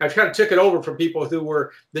 I kind of took it over from people who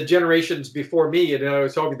were the generations before me, and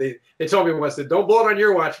they told me once that don't blow it on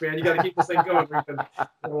your watch, man. You got to keep this thing going for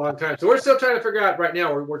a long time. So we're still trying to figure out right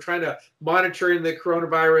now. We're trying to monitor the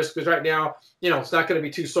coronavirus, because right now, it's not going to be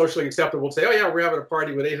too socially acceptable to say, oh yeah, we're having a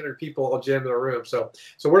party with 800 people all jammed in a room. So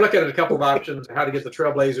we're looking at a couple of options how to get the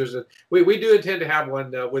Trailblazers, and we do intend to have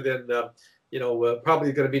one within.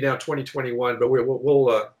 Probably going to be now 2021, but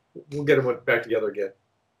we'll get them back together again.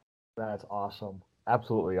 That's awesome.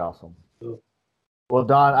 Absolutely awesome. Well,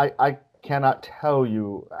 Don, I cannot tell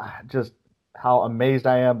you just how amazed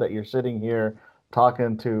I am that you're sitting here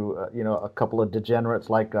talking to a couple of degenerates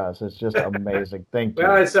like us. It's just amazing. Thank you.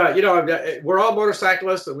 Well, it's we're all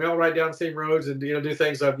motorcyclists, and we all ride down the same roads and do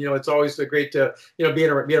things. It's always great to being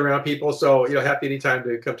around people. So happy anytime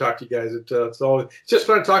to come talk to you guys. It's just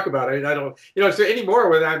fun to talk about. I mean, I don't it's anymore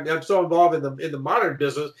when I'm so involved in the modern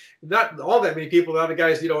business. Not all that many people, other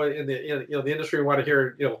guys in the industry want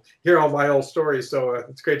to hear all my old stories. So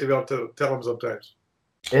it's great to be able to tell them sometimes.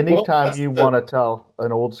 Anytime you want to tell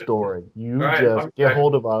an old story, get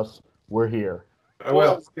hold of us. We're here. I Well,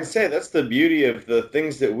 I will. was gonna say that's the beauty of the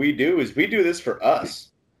things that we do is we do this for us.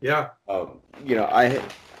 Yeah. You know,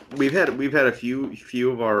 we've had a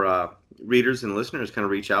few of our readers and listeners kind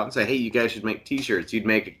of reach out and say, "Hey, you guys should make T-shirts. You'd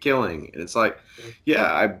make a killing." And it's like,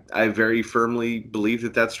 yeah, I very firmly believe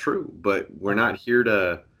that that's true. But we're not here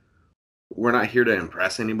to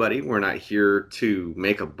impress anybody. We're not here to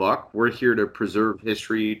make a buck. We're here to preserve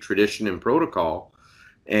history, tradition, and protocol.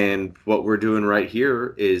 And what we're doing right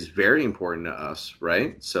here is very important to us,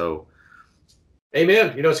 right? So,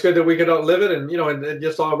 Amen. You know, it's good that we can outlive it, and and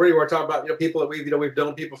just already we're talking about people that we've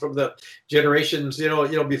known people from the generations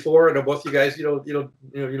before. I know both you guys know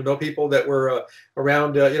people that were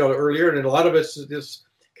around earlier, and a lot of it's just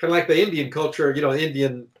kind of like the Indian culture.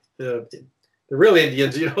 The real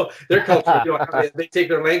Indians, their culture. They take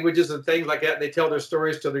their languages and things like that, and they tell their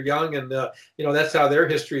stories to their young, and that's how their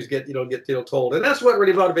histories get told, and that's what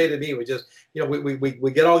really motivated me. We just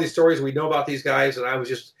we get all these stories, we know about these guys, and I was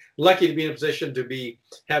just lucky to be in a position to be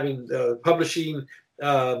having publishing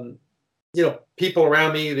people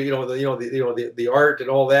around me, the art and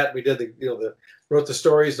all that. We did wrote the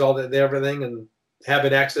stories, all that, everything, and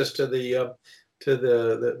having access to the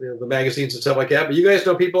magazines and stuff like that. But you guys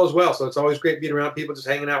know people as well, so it's always great being around people, just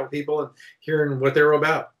hanging out with people and hearing what they're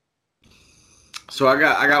about. So I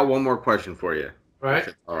got one more question for you. All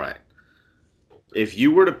right. All right. If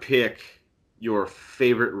you were to pick your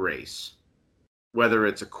favorite race, whether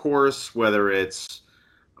it's a course, whether it's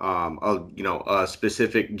a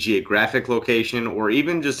specific geographic location, or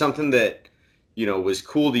even just something that was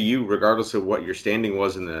cool to you, regardless of what your standing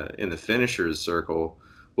was in the finishers circle,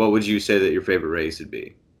 what would you say that your favorite race would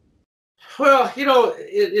be? Well,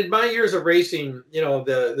 in my years of racing,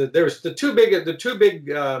 there's the two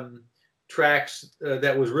big tracks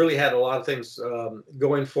that really had a lot of things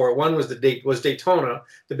going for it. One was Daytona,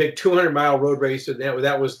 the big 200-mile road race, and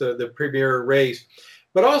that was the premier race.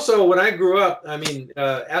 But also, when I grew up,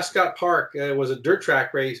 Ascot Park was a dirt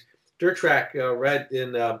track right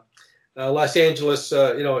in Los Angeles,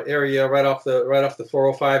 area right off the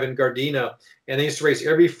 405 in Gardena, and they used to race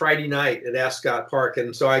every Friday night at Ascot Park,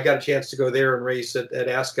 and so I got a chance to go there and race at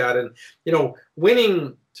Ascot, and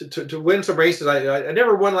winning. To win some races, I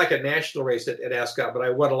never won like a national race at Ascot, but I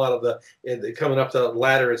won a lot of the coming up the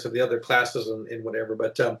ladder and some of the other classes and whatever.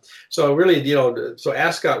 But so really, so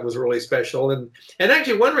Ascot was really special, and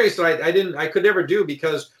actually one race that I could never do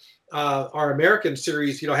because our American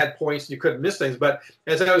series had points and you couldn't miss things. But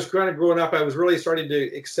as I was kind of growing up, I was really starting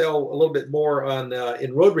to excel a little bit more on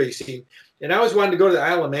in road racing, and I always wanted to go to the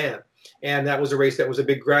Isle of Man. And that was a race that was a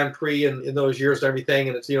big Grand Prix in those years and everything.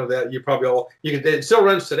 And it's, that you probably it still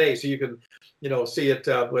runs today. So you can, see it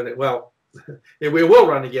when it will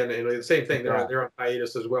run again. The same thing. They're on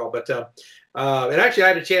hiatus as well. But and actually I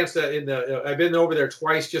had a chance I've been over there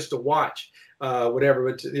twice just to watch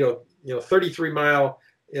whatever, but 33-mile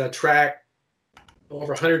track,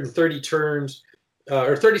 over 130 turns,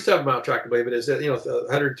 or 37-mile track, I believe it is,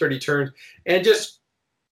 130 turns. And just,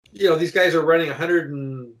 these guys are running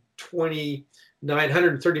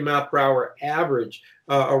 130 mile per hour average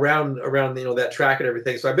around that track and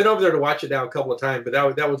everything. So I've been over there to watch it now a couple of times, but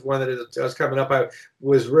that was one that was coming up. I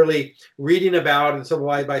was really reading about and some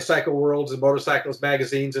of by Cycle Worlds and Motorcyclist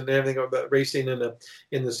magazines and everything about racing in the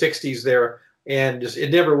 60s there, and just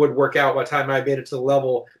it never would work out by the time I made it to the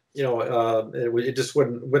level. It just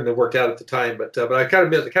wouldn't have worked out at the time. But I kind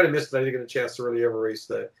of missed it. I didn't get a chance to really ever race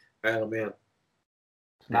the Isle of Man.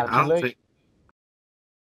 Not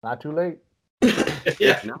too late.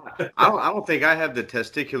 Yeah. No, I don't think I have the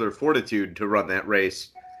testicular fortitude to run that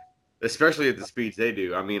race, especially at the speeds they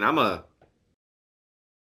do. I mean, I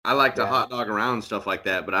like to hot dog around and stuff like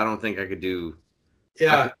that, but I don't think I could do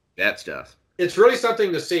that stuff. It's really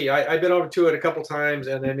something to see. I've been over to it a couple times,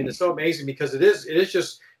 and I mean, it's so amazing because it is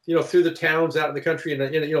just through the towns out in the country, and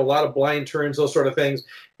a lot of blind turns, those sort of things.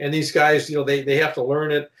 And these guys, they have to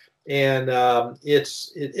learn it. And but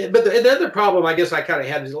the other problem I guess I kind of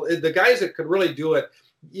had is the guys that could really do it.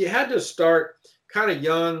 You had to start kind of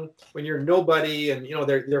young when you're nobody, and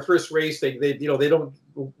their first race they don't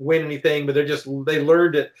win anything, but they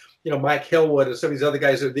learned it. Mike Hillwood and some of these other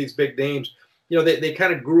guys are these big names. They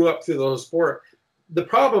kind of grew up through those sport. The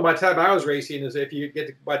problem by the time I was racing is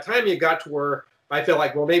by the time you got to where I felt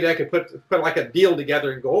like, well, maybe I could put like a deal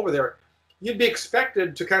together and go over there, you'd be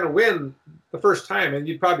expected to kind of win the first time, and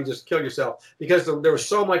you'd probably just kill yourself because there was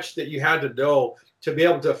so much that you had to know to be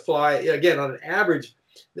able to fly. Again, on an average,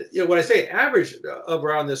 when I say average of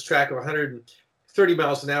around this track of 130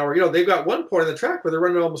 miles an hour, they've got one point on the track where they're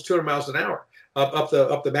running almost 200 miles an hour up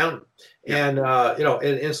the mountain, and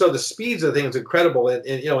and so the speeds of the thing is incredible, and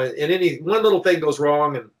any one little thing goes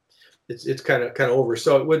wrong, and it's kind of over.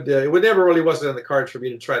 So it would never really wasn't on the cards for me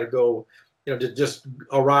to try to go, to just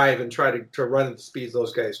arrive and try to run at the speeds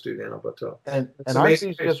those guys do now. But and aren't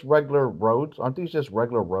these just regular roads? Aren't these just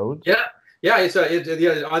regular roads? Yeah. It's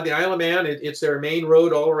on the Isle of Man. It's their main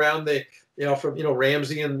road all around from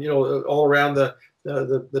Ramsey and all around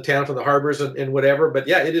the town from the harbors and whatever. But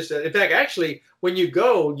yeah, it is. In fact, actually, when you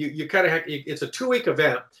go, you kind of have. It's a 2-week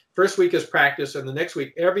event. First week is practice, and the next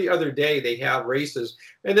week, every other day they have races,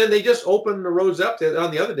 and then they just open the roads up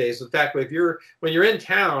on the other days. In fact, when you're in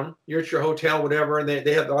town, you're at your hotel, whatever, and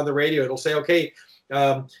they have on the radio, it'll say, okay.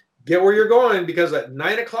 Get where you're going, because at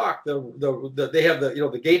 9 o'clock they have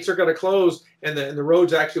the gates are going to close, and the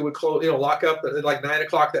roads actually would close, lock up at like 9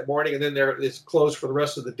 o'clock that morning, and then it's closed for the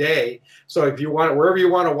rest of the day. So if you want wherever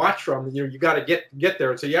you want to watch from, you got to get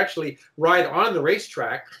there. And so you actually ride on the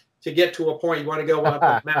racetrack to get to a point. You want to go on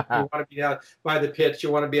the map, you want to be out by the pits,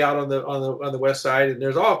 you want to be out on the west side, and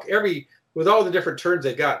there's with all the different turns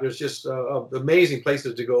they got, there's just amazing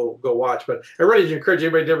places to go watch. But I really encourage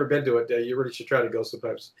anybody who's never been to it. You really should try to go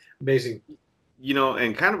sometimes. Amazing.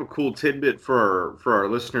 And kind of a cool tidbit for our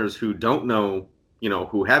listeners who don't know,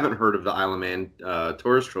 who haven't heard of the Isle of Man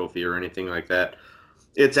Tourist Trophy or anything like that.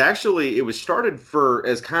 It was started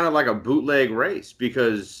as kind of like a bootleg race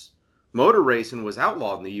because motor racing was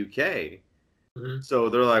outlawed in the UK. Mm-hmm. So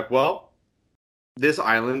they're like, well, this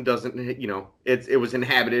island doesn't, it was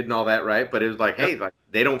inhabited and all that, right? But it was like, hey, like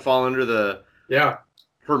they don't fall under the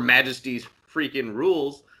Her Majesty's freaking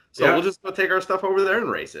rules, so we'll just go take our stuff over there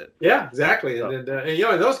and race it. Yeah, exactly. So. And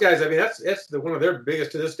those guys, I mean, that's one of their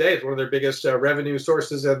biggest to this day. It's one of their biggest revenue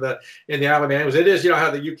sources in the Isle of Man. It is,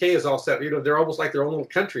 how the UK is all set. They're almost like their own little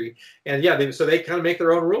country, and so they kind of make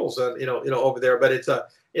their own rules, over there. But it's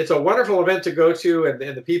a wonderful event to go to, and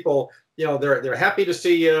the people. They're happy to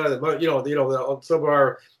see you. Some of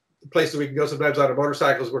our places we can go sometimes on our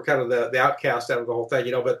motorcycles, we're kind of the outcast out of the whole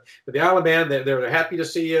thing, But the Isle of Man, they're happy to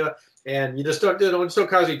see you, and you just don't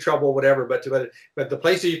cause any trouble, whatever. But the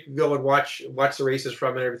places you can go and watch the races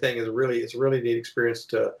from and everything it's a really neat experience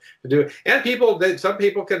to do. And some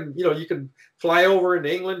people can you can fly over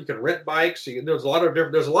into England, you can rent bikes. There's a lot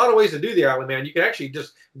of ways to do the Isle of Man. You can actually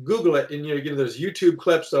just Google it, and there's YouTube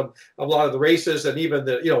clips of a lot of the races, and even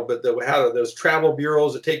those travel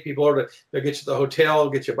bureaus that take people over they'll get you the hotel,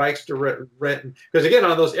 get you bikes to rent. Because again,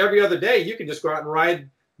 on those every other day, you can just go out and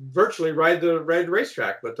virtually ride the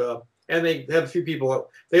racetrack. But and they have a few people.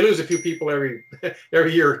 They lose a few people every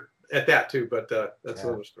year at that too. But that's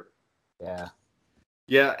another story. Yeah.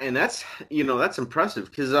 Yeah, and that's impressive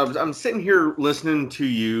because I'm sitting here listening to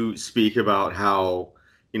you speak about how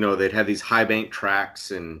they'd have these high bank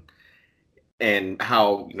tracks and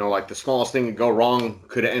how like the smallest thing to go wrong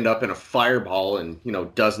could end up in a fireball and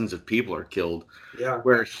dozens of people are killed. Yeah.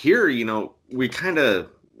 Where here we kind of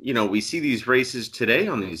we see these races today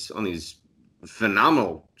on these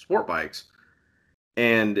phenomenal sport bikes,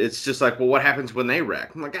 and it's just like, well, what happens when they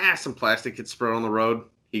wreck? I'm like, some plastic gets spread on the road.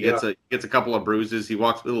 He gets a couple of bruises. He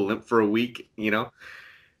walks with a limp for a week, Yeah.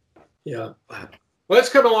 Well, it's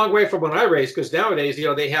come a long way from when I raced, because nowadays,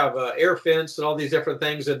 they have air fence and all these different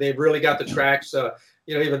things, and they've really got the tracks.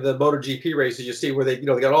 Even the MotoGP races, you see where they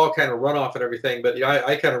got all kind of runoff and everything. But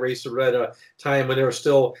I kind of raced at a time when there were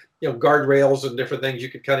still guardrails and different things you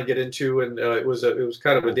could kind of get into, and it was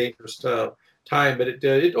kind of a dangerous time. But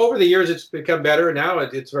it over the years it's become better, and now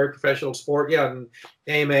it's a very professional sport. Yeah, and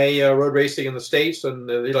AMA road racing in the States, and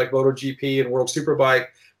they like MotoGP and World Superbike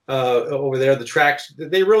over there. The tracks,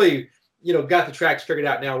 they really got the tracks figured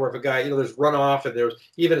out now, where if a guy, there's runoff, and there's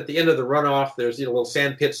even at the end of the runoff, there's little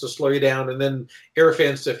sand pits to slow you down, and then air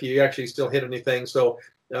fence if you actually still hit anything. So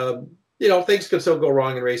things can still go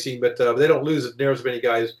wrong in racing, but they don't lose near as many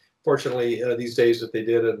guys, fortunately, these days that they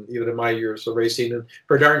did, and even in my years of racing, and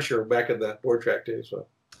for darn sure back in the board track days.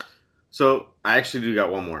 So I actually do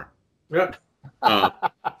got one more. Yeah.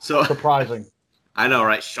 So surprising. I know,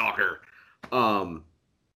 right? Shocker.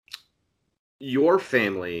 Your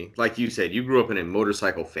family, like you said, you grew up in a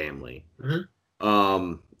motorcycle family.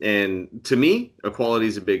 Mm-hmm. And to me, equality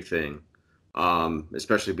is a big thing,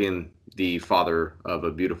 especially being the father of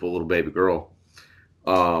a beautiful little baby girl.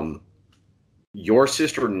 Your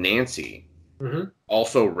sister Nancy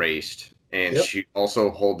also raced, and she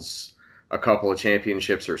also holds a couple of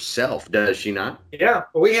championships herself, does she not? Yeah,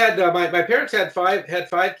 well, we had my parents had five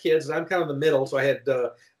kids, and I'm kind of the middle, so I had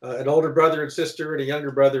an older brother and sister, and a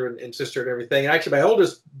younger brother and sister, and everything. And actually, my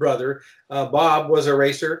oldest brother, Bob, was a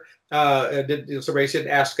racer, and did some racing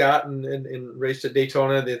at Ascot and raced at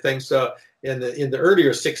Daytona and the things in the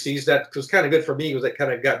earlier '60s. That was kind of good for me, because that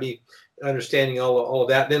kind of got me understanding all of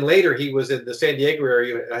that. And then later he was in the San Diego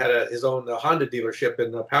area. I had his own Honda dealership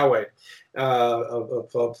in Poway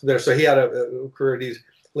of there. So he had a career.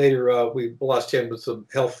 Later we lost him with some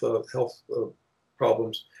health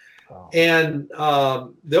problems. Wow. And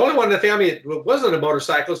the only one in the family that wasn't a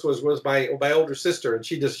motorcyclist was my older sister, and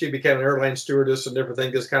she became an airline stewardess and different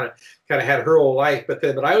things. Just kind of had her whole life. But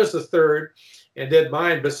I was the third and did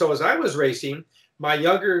mine. But so as I was racing, my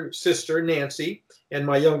younger sister Nancy and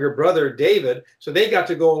my younger brother David, so they got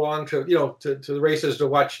to go along to the races to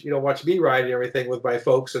watch me ride and everything with my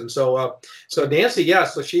folks. And so Nancy,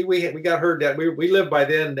 so we got her that we lived by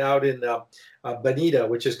then out in Bonita,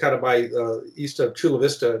 which is kind of by east of Chula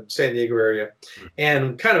Vista, San Diego area,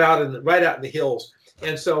 and kind of right out in the hills.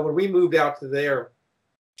 And so when we moved out to there,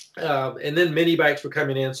 and then mini bikes were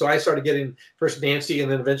coming in, so I started getting first Nancy,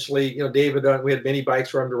 and then eventually David. We had mini bikes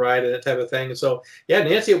for him to ride and that type of thing. And so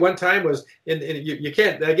Nancy at one time was you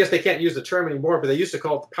can't, I guess they can't use the term anymore, but they used to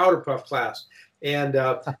call it the powder puff class. And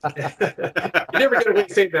you never get away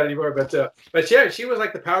with saying that anymore. But yeah, she was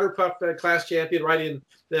like the powder puff class champion riding.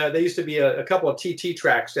 There used to be a couple of TT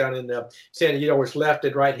tracks down in San Diego, which left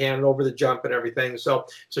and right hand and over the jump and everything. So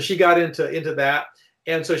she got into that.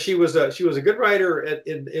 And so she was a good rider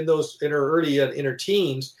in her early in her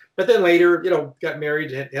teens, but then later got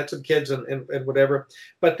married, had some kids and whatever.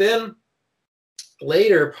 But then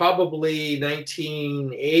later, probably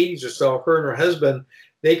 1980s or so, her and her husband,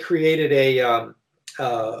 they created a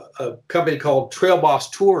company called Trail Boss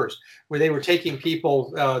Tours, where they were taking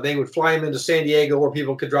people. They would fly them into San Diego, where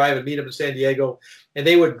people could drive and meet them in San Diego, and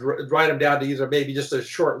they would ride them down to either maybe just a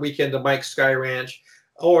short weekend to Mike's Sky Ranch.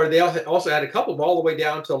 Or they also had a couple of them all the way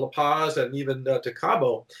down to La Paz and even to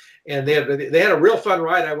Cabo, and they had a real fun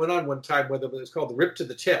ride. I went on one time with them. It was called the Rip to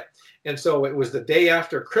the Tip, and so it was the day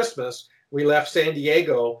after Christmas. We left San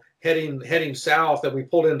Diego heading south, and we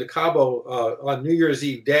pulled into Cabo on New Year's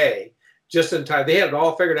Eve day, just in time. They had it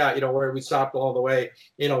all figured out, where we stopped along the way.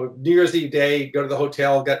 New Year's Eve day, go to the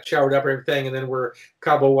hotel, got showered up and everything, and then we're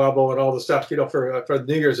Cabo Wabo and all the stuff, for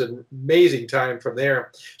New Year's. An amazing time from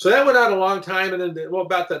there. So that went on a long time, and then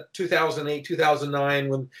about the 2008, 2009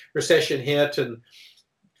 when recession hit, and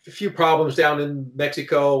a few problems down in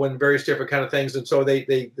Mexico and various different kind of things, and so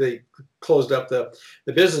they closed up the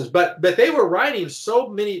business. But they were riding so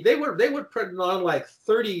many. They would put on like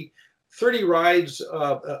 30 rides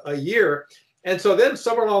a year. And so then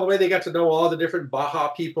somewhere along the way, they got to know all the different Baja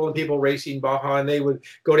people and people racing Baja, and they would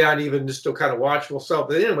go down even just to kind of watch.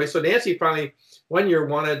 But anyway, so Nancy finally one year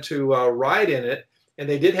wanted to ride in it, and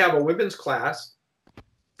they did have a women's class.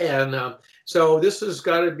 And so this has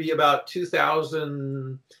got to be about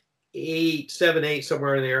 2008, 7, 8,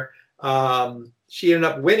 somewhere in there. She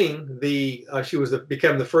ended up winning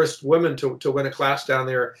became the first woman to win a class down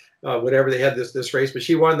there, whatever they had this race. But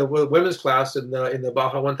she won the women's class in the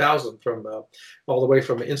Baja 1000 from all the way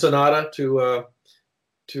from Ensenada to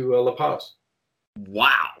La Paz.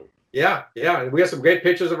 Wow. Yeah. And we have some great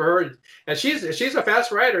pictures of her, and she's a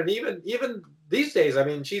fast rider, and even these days, I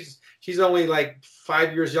mean, she's only like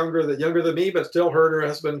 5 years younger than me, but still her and her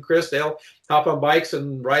husband Chris, they'll hop on bikes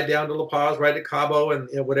and ride down to La Paz, ride to Cabo, and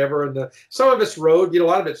whatever. And some of it's road, a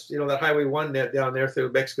lot of it's that Highway 1 down there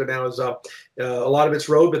through Mexico now is a lot of it's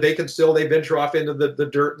road, but they venture off into the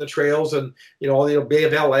dirt and the trails, and all the Bay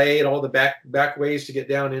of LA and all the back ways to get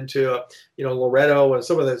down into Loreto and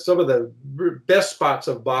some of the best spots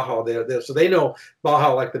of Baja there. So they know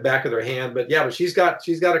Baja like the back of their hand. But she's got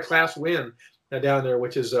a class win down there,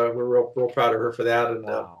 which is we're real proud of her for that. And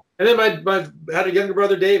wow. And then I had a younger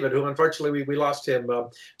brother, David, who unfortunately we lost him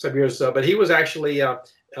some years ago. But he was actually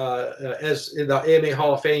as in the AMA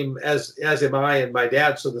Hall of Fame as am I and my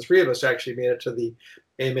dad. So the three of us actually made it to the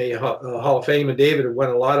AMA Hall of Fame. And David had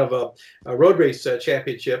won a lot of road race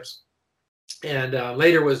championships, and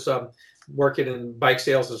later was working in bike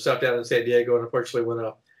sales and stuff down in San Diego. And unfortunately,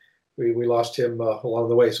 when we lost him along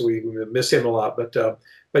the way, so we miss him a lot.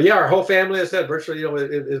 But yeah, our whole family, as I said, virtually,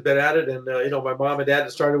 has been at it. And, my mom and dad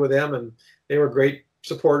started with them, and they were great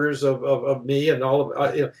supporters of me and all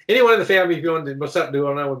of, anyone in the family, if you wanted to something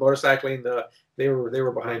going on with motorcycling, they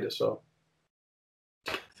were behind us. So.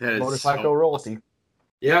 Motorcycle royalty.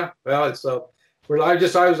 Yeah. Well, it's, I was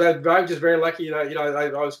just very lucky. I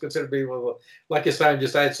was considered to be one of the luckiest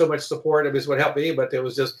times. I had so much support. It was what helped me, but it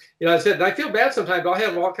was just, I said, and I feel bad sometimes. I'll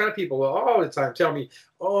have all kind of people all the time tell me,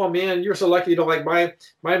 "Oh man, you're so lucky." Like my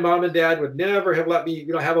mom and dad would never have let me,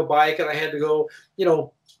 have a bike, and I had to go,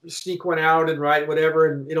 sneak one out and ride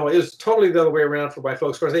whatever. And it was totally the other way around for my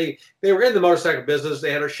folks. Of course, they were in the motorcycle business.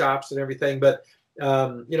 They had their shops and everything, but they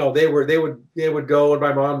would go, and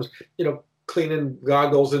my mom's, cleaning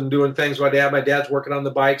goggles and doing things. My dad's working on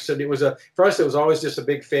the bikes, and for us it was always just a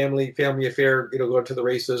big family affair. Going to the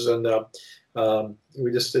races, and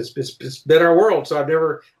it's been our world. So I've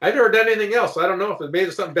never done anything else. I don't know if it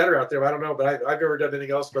made something better out there. I don't know, but I've never done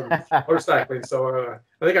anything else but motorcycling. So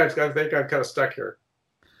I think I'm kind of stuck here.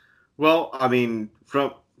 Well, I mean,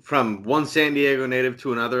 from one San Diego native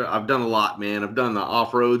to another, I've done a lot, man. I've done the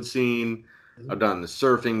off-road scene. I've done the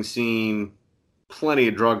surfing scene. Plenty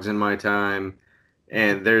of drugs in my time,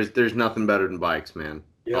 and there's nothing better than bikes, man.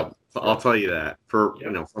 Yeah. I'll tell you that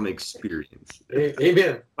from experience.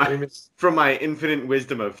 Amen. From my infinite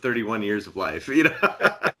wisdom of 31 years of life,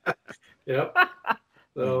 Yep.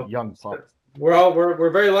 So young pup. We're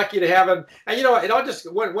very lucky to have him. And and I'll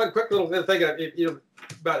just one quick little thing about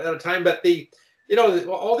at a time, but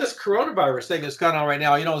all this coronavirus thing that's going on right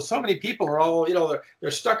now, so many people are all,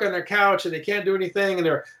 they're stuck on their couch and they can't do anything, and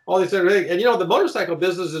they're all these other things. And, the motorcycle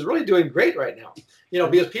business is really doing great right now,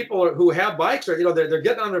 because people who have bikes are, they're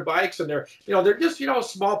getting on their bikes, and they're just,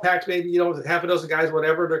 small packs, maybe, half a dozen guys,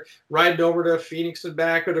 whatever. They're riding over to Phoenix and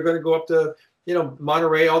back, or they're going to go up to,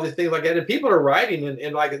 Monterey, all these things like that. And people are riding,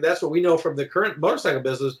 and like, that's what we know from the current motorcycle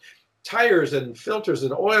business, tires and filters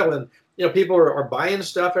and oil, and people are buying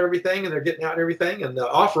stuff, everything, and they're getting out and everything. And the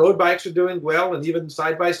off-road bikes are doing well, and even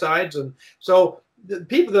side-by-sides. And so the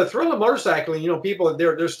thrill of motorcycling, people,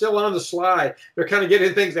 they're still on the slide. They're kind of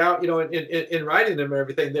getting things out, in riding them and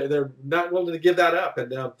everything. They're not willing to give that up.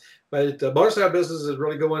 And but the motorcycle business is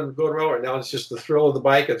really going well right now. It's just the thrill of the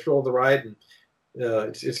bike, the thrill of the ride, and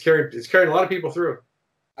it's carrying a lot of people through.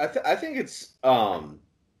 I think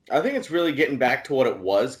it's really getting back to what it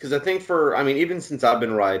was, because I think even since I've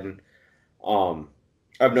been riding,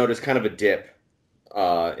 I've noticed kind of a dip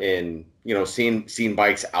in seeing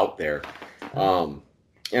bikes out there, and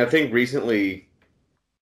I think recently,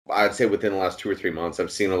 I'd say within the last 2 or 3 months,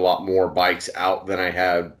 I've seen a lot more bikes out than I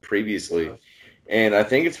had previously, and I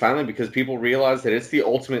think it's finally because people realize that it's the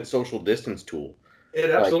ultimate social distance tool. It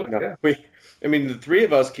absolutely, the three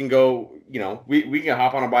of us can go, we can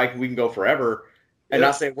hop on a bike and we can go forever and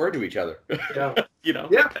not say a word to each other. Yeah.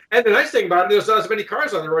 Yeah. And the nice thing about it, there's not as many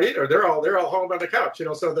cars on the road either. They're all home on the couch,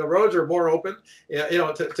 so the roads are more open,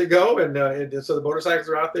 to go. And so the motorcycles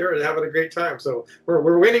are out there and having a great time. So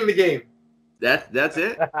we're winning the game. That's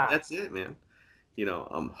it. That's it, man.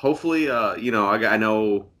 Hopefully, I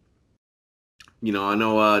know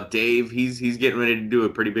Dave, he's getting ready to do a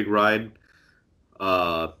pretty big ride.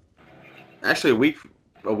 Actually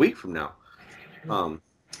a week from now.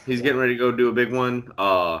 He's getting ready to go do a big one.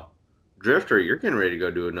 Drifter, you're getting ready to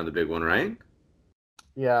go do another big one, right?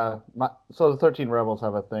 Yeah. So the 13 Rebels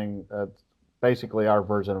have a thing. It's basically our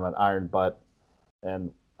version of an iron butt,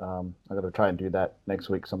 and I'm going to try and do that next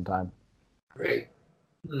week sometime. Great.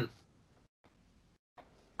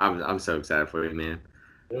 I'm so excited for you, man.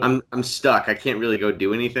 Yeah. I'm stuck. I can't really go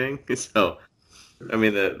do anything. So,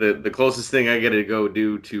 the closest thing I get to go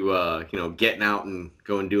do to getting out and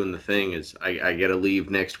going doing the thing is I get to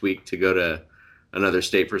leave next week to go to another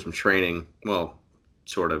state for some training. Well,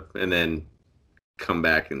 sort of, and then come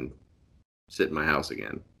back and sit in my house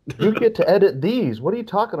again. You get to edit these. What are you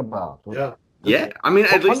talking about? Yeah. Yeah.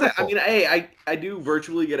 At least I do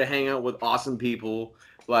virtually get to hang out with awesome people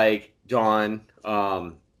like Dawn,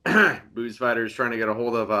 Booze Fighter's trying to get a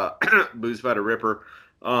hold of Booze Fighter Ripper.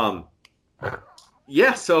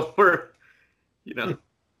 Yeah, so we're,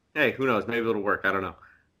 hey, who knows? Maybe it'll work. I don't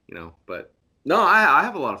know. But no, I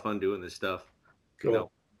have a lot of fun doing this stuff.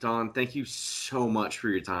 Cool. Don, thank you so much for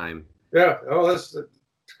your time. Yeah. Oh, it's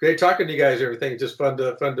great talking to you guys. Everything. Just fun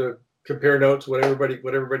to compare notes, what everybody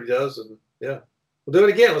does, and yeah, we'll do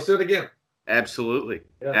it again. Let's do it again. Absolutely.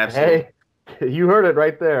 Yeah. Absolutely. Hey, you heard it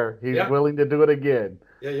right there. He's willing to do it again.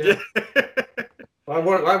 Yeah. A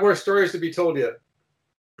lot more stories to be told yet.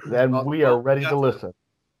 Then we are ready to listen.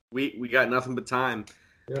 We got nothing but time.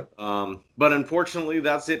 Yep. But unfortunately,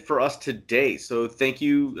 that's it for us today. So thank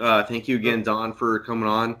you again, Don, for coming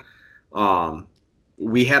on.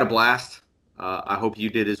 We had a blast. I hope you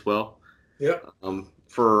did as well. Yep.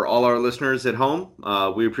 For all our listeners at home,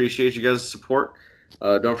 we appreciate you guys' support.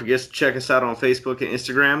 Don't forget to check us out on Facebook and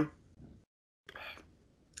Instagram.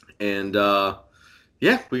 And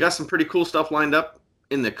we got some pretty cool stuff lined up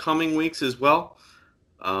in the coming weeks as well.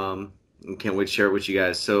 Can't wait to share it with you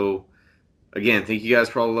guys. So, again, thank you guys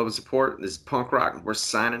for all the love and support. This is Punk Rock, and we're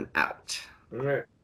signing out. All right.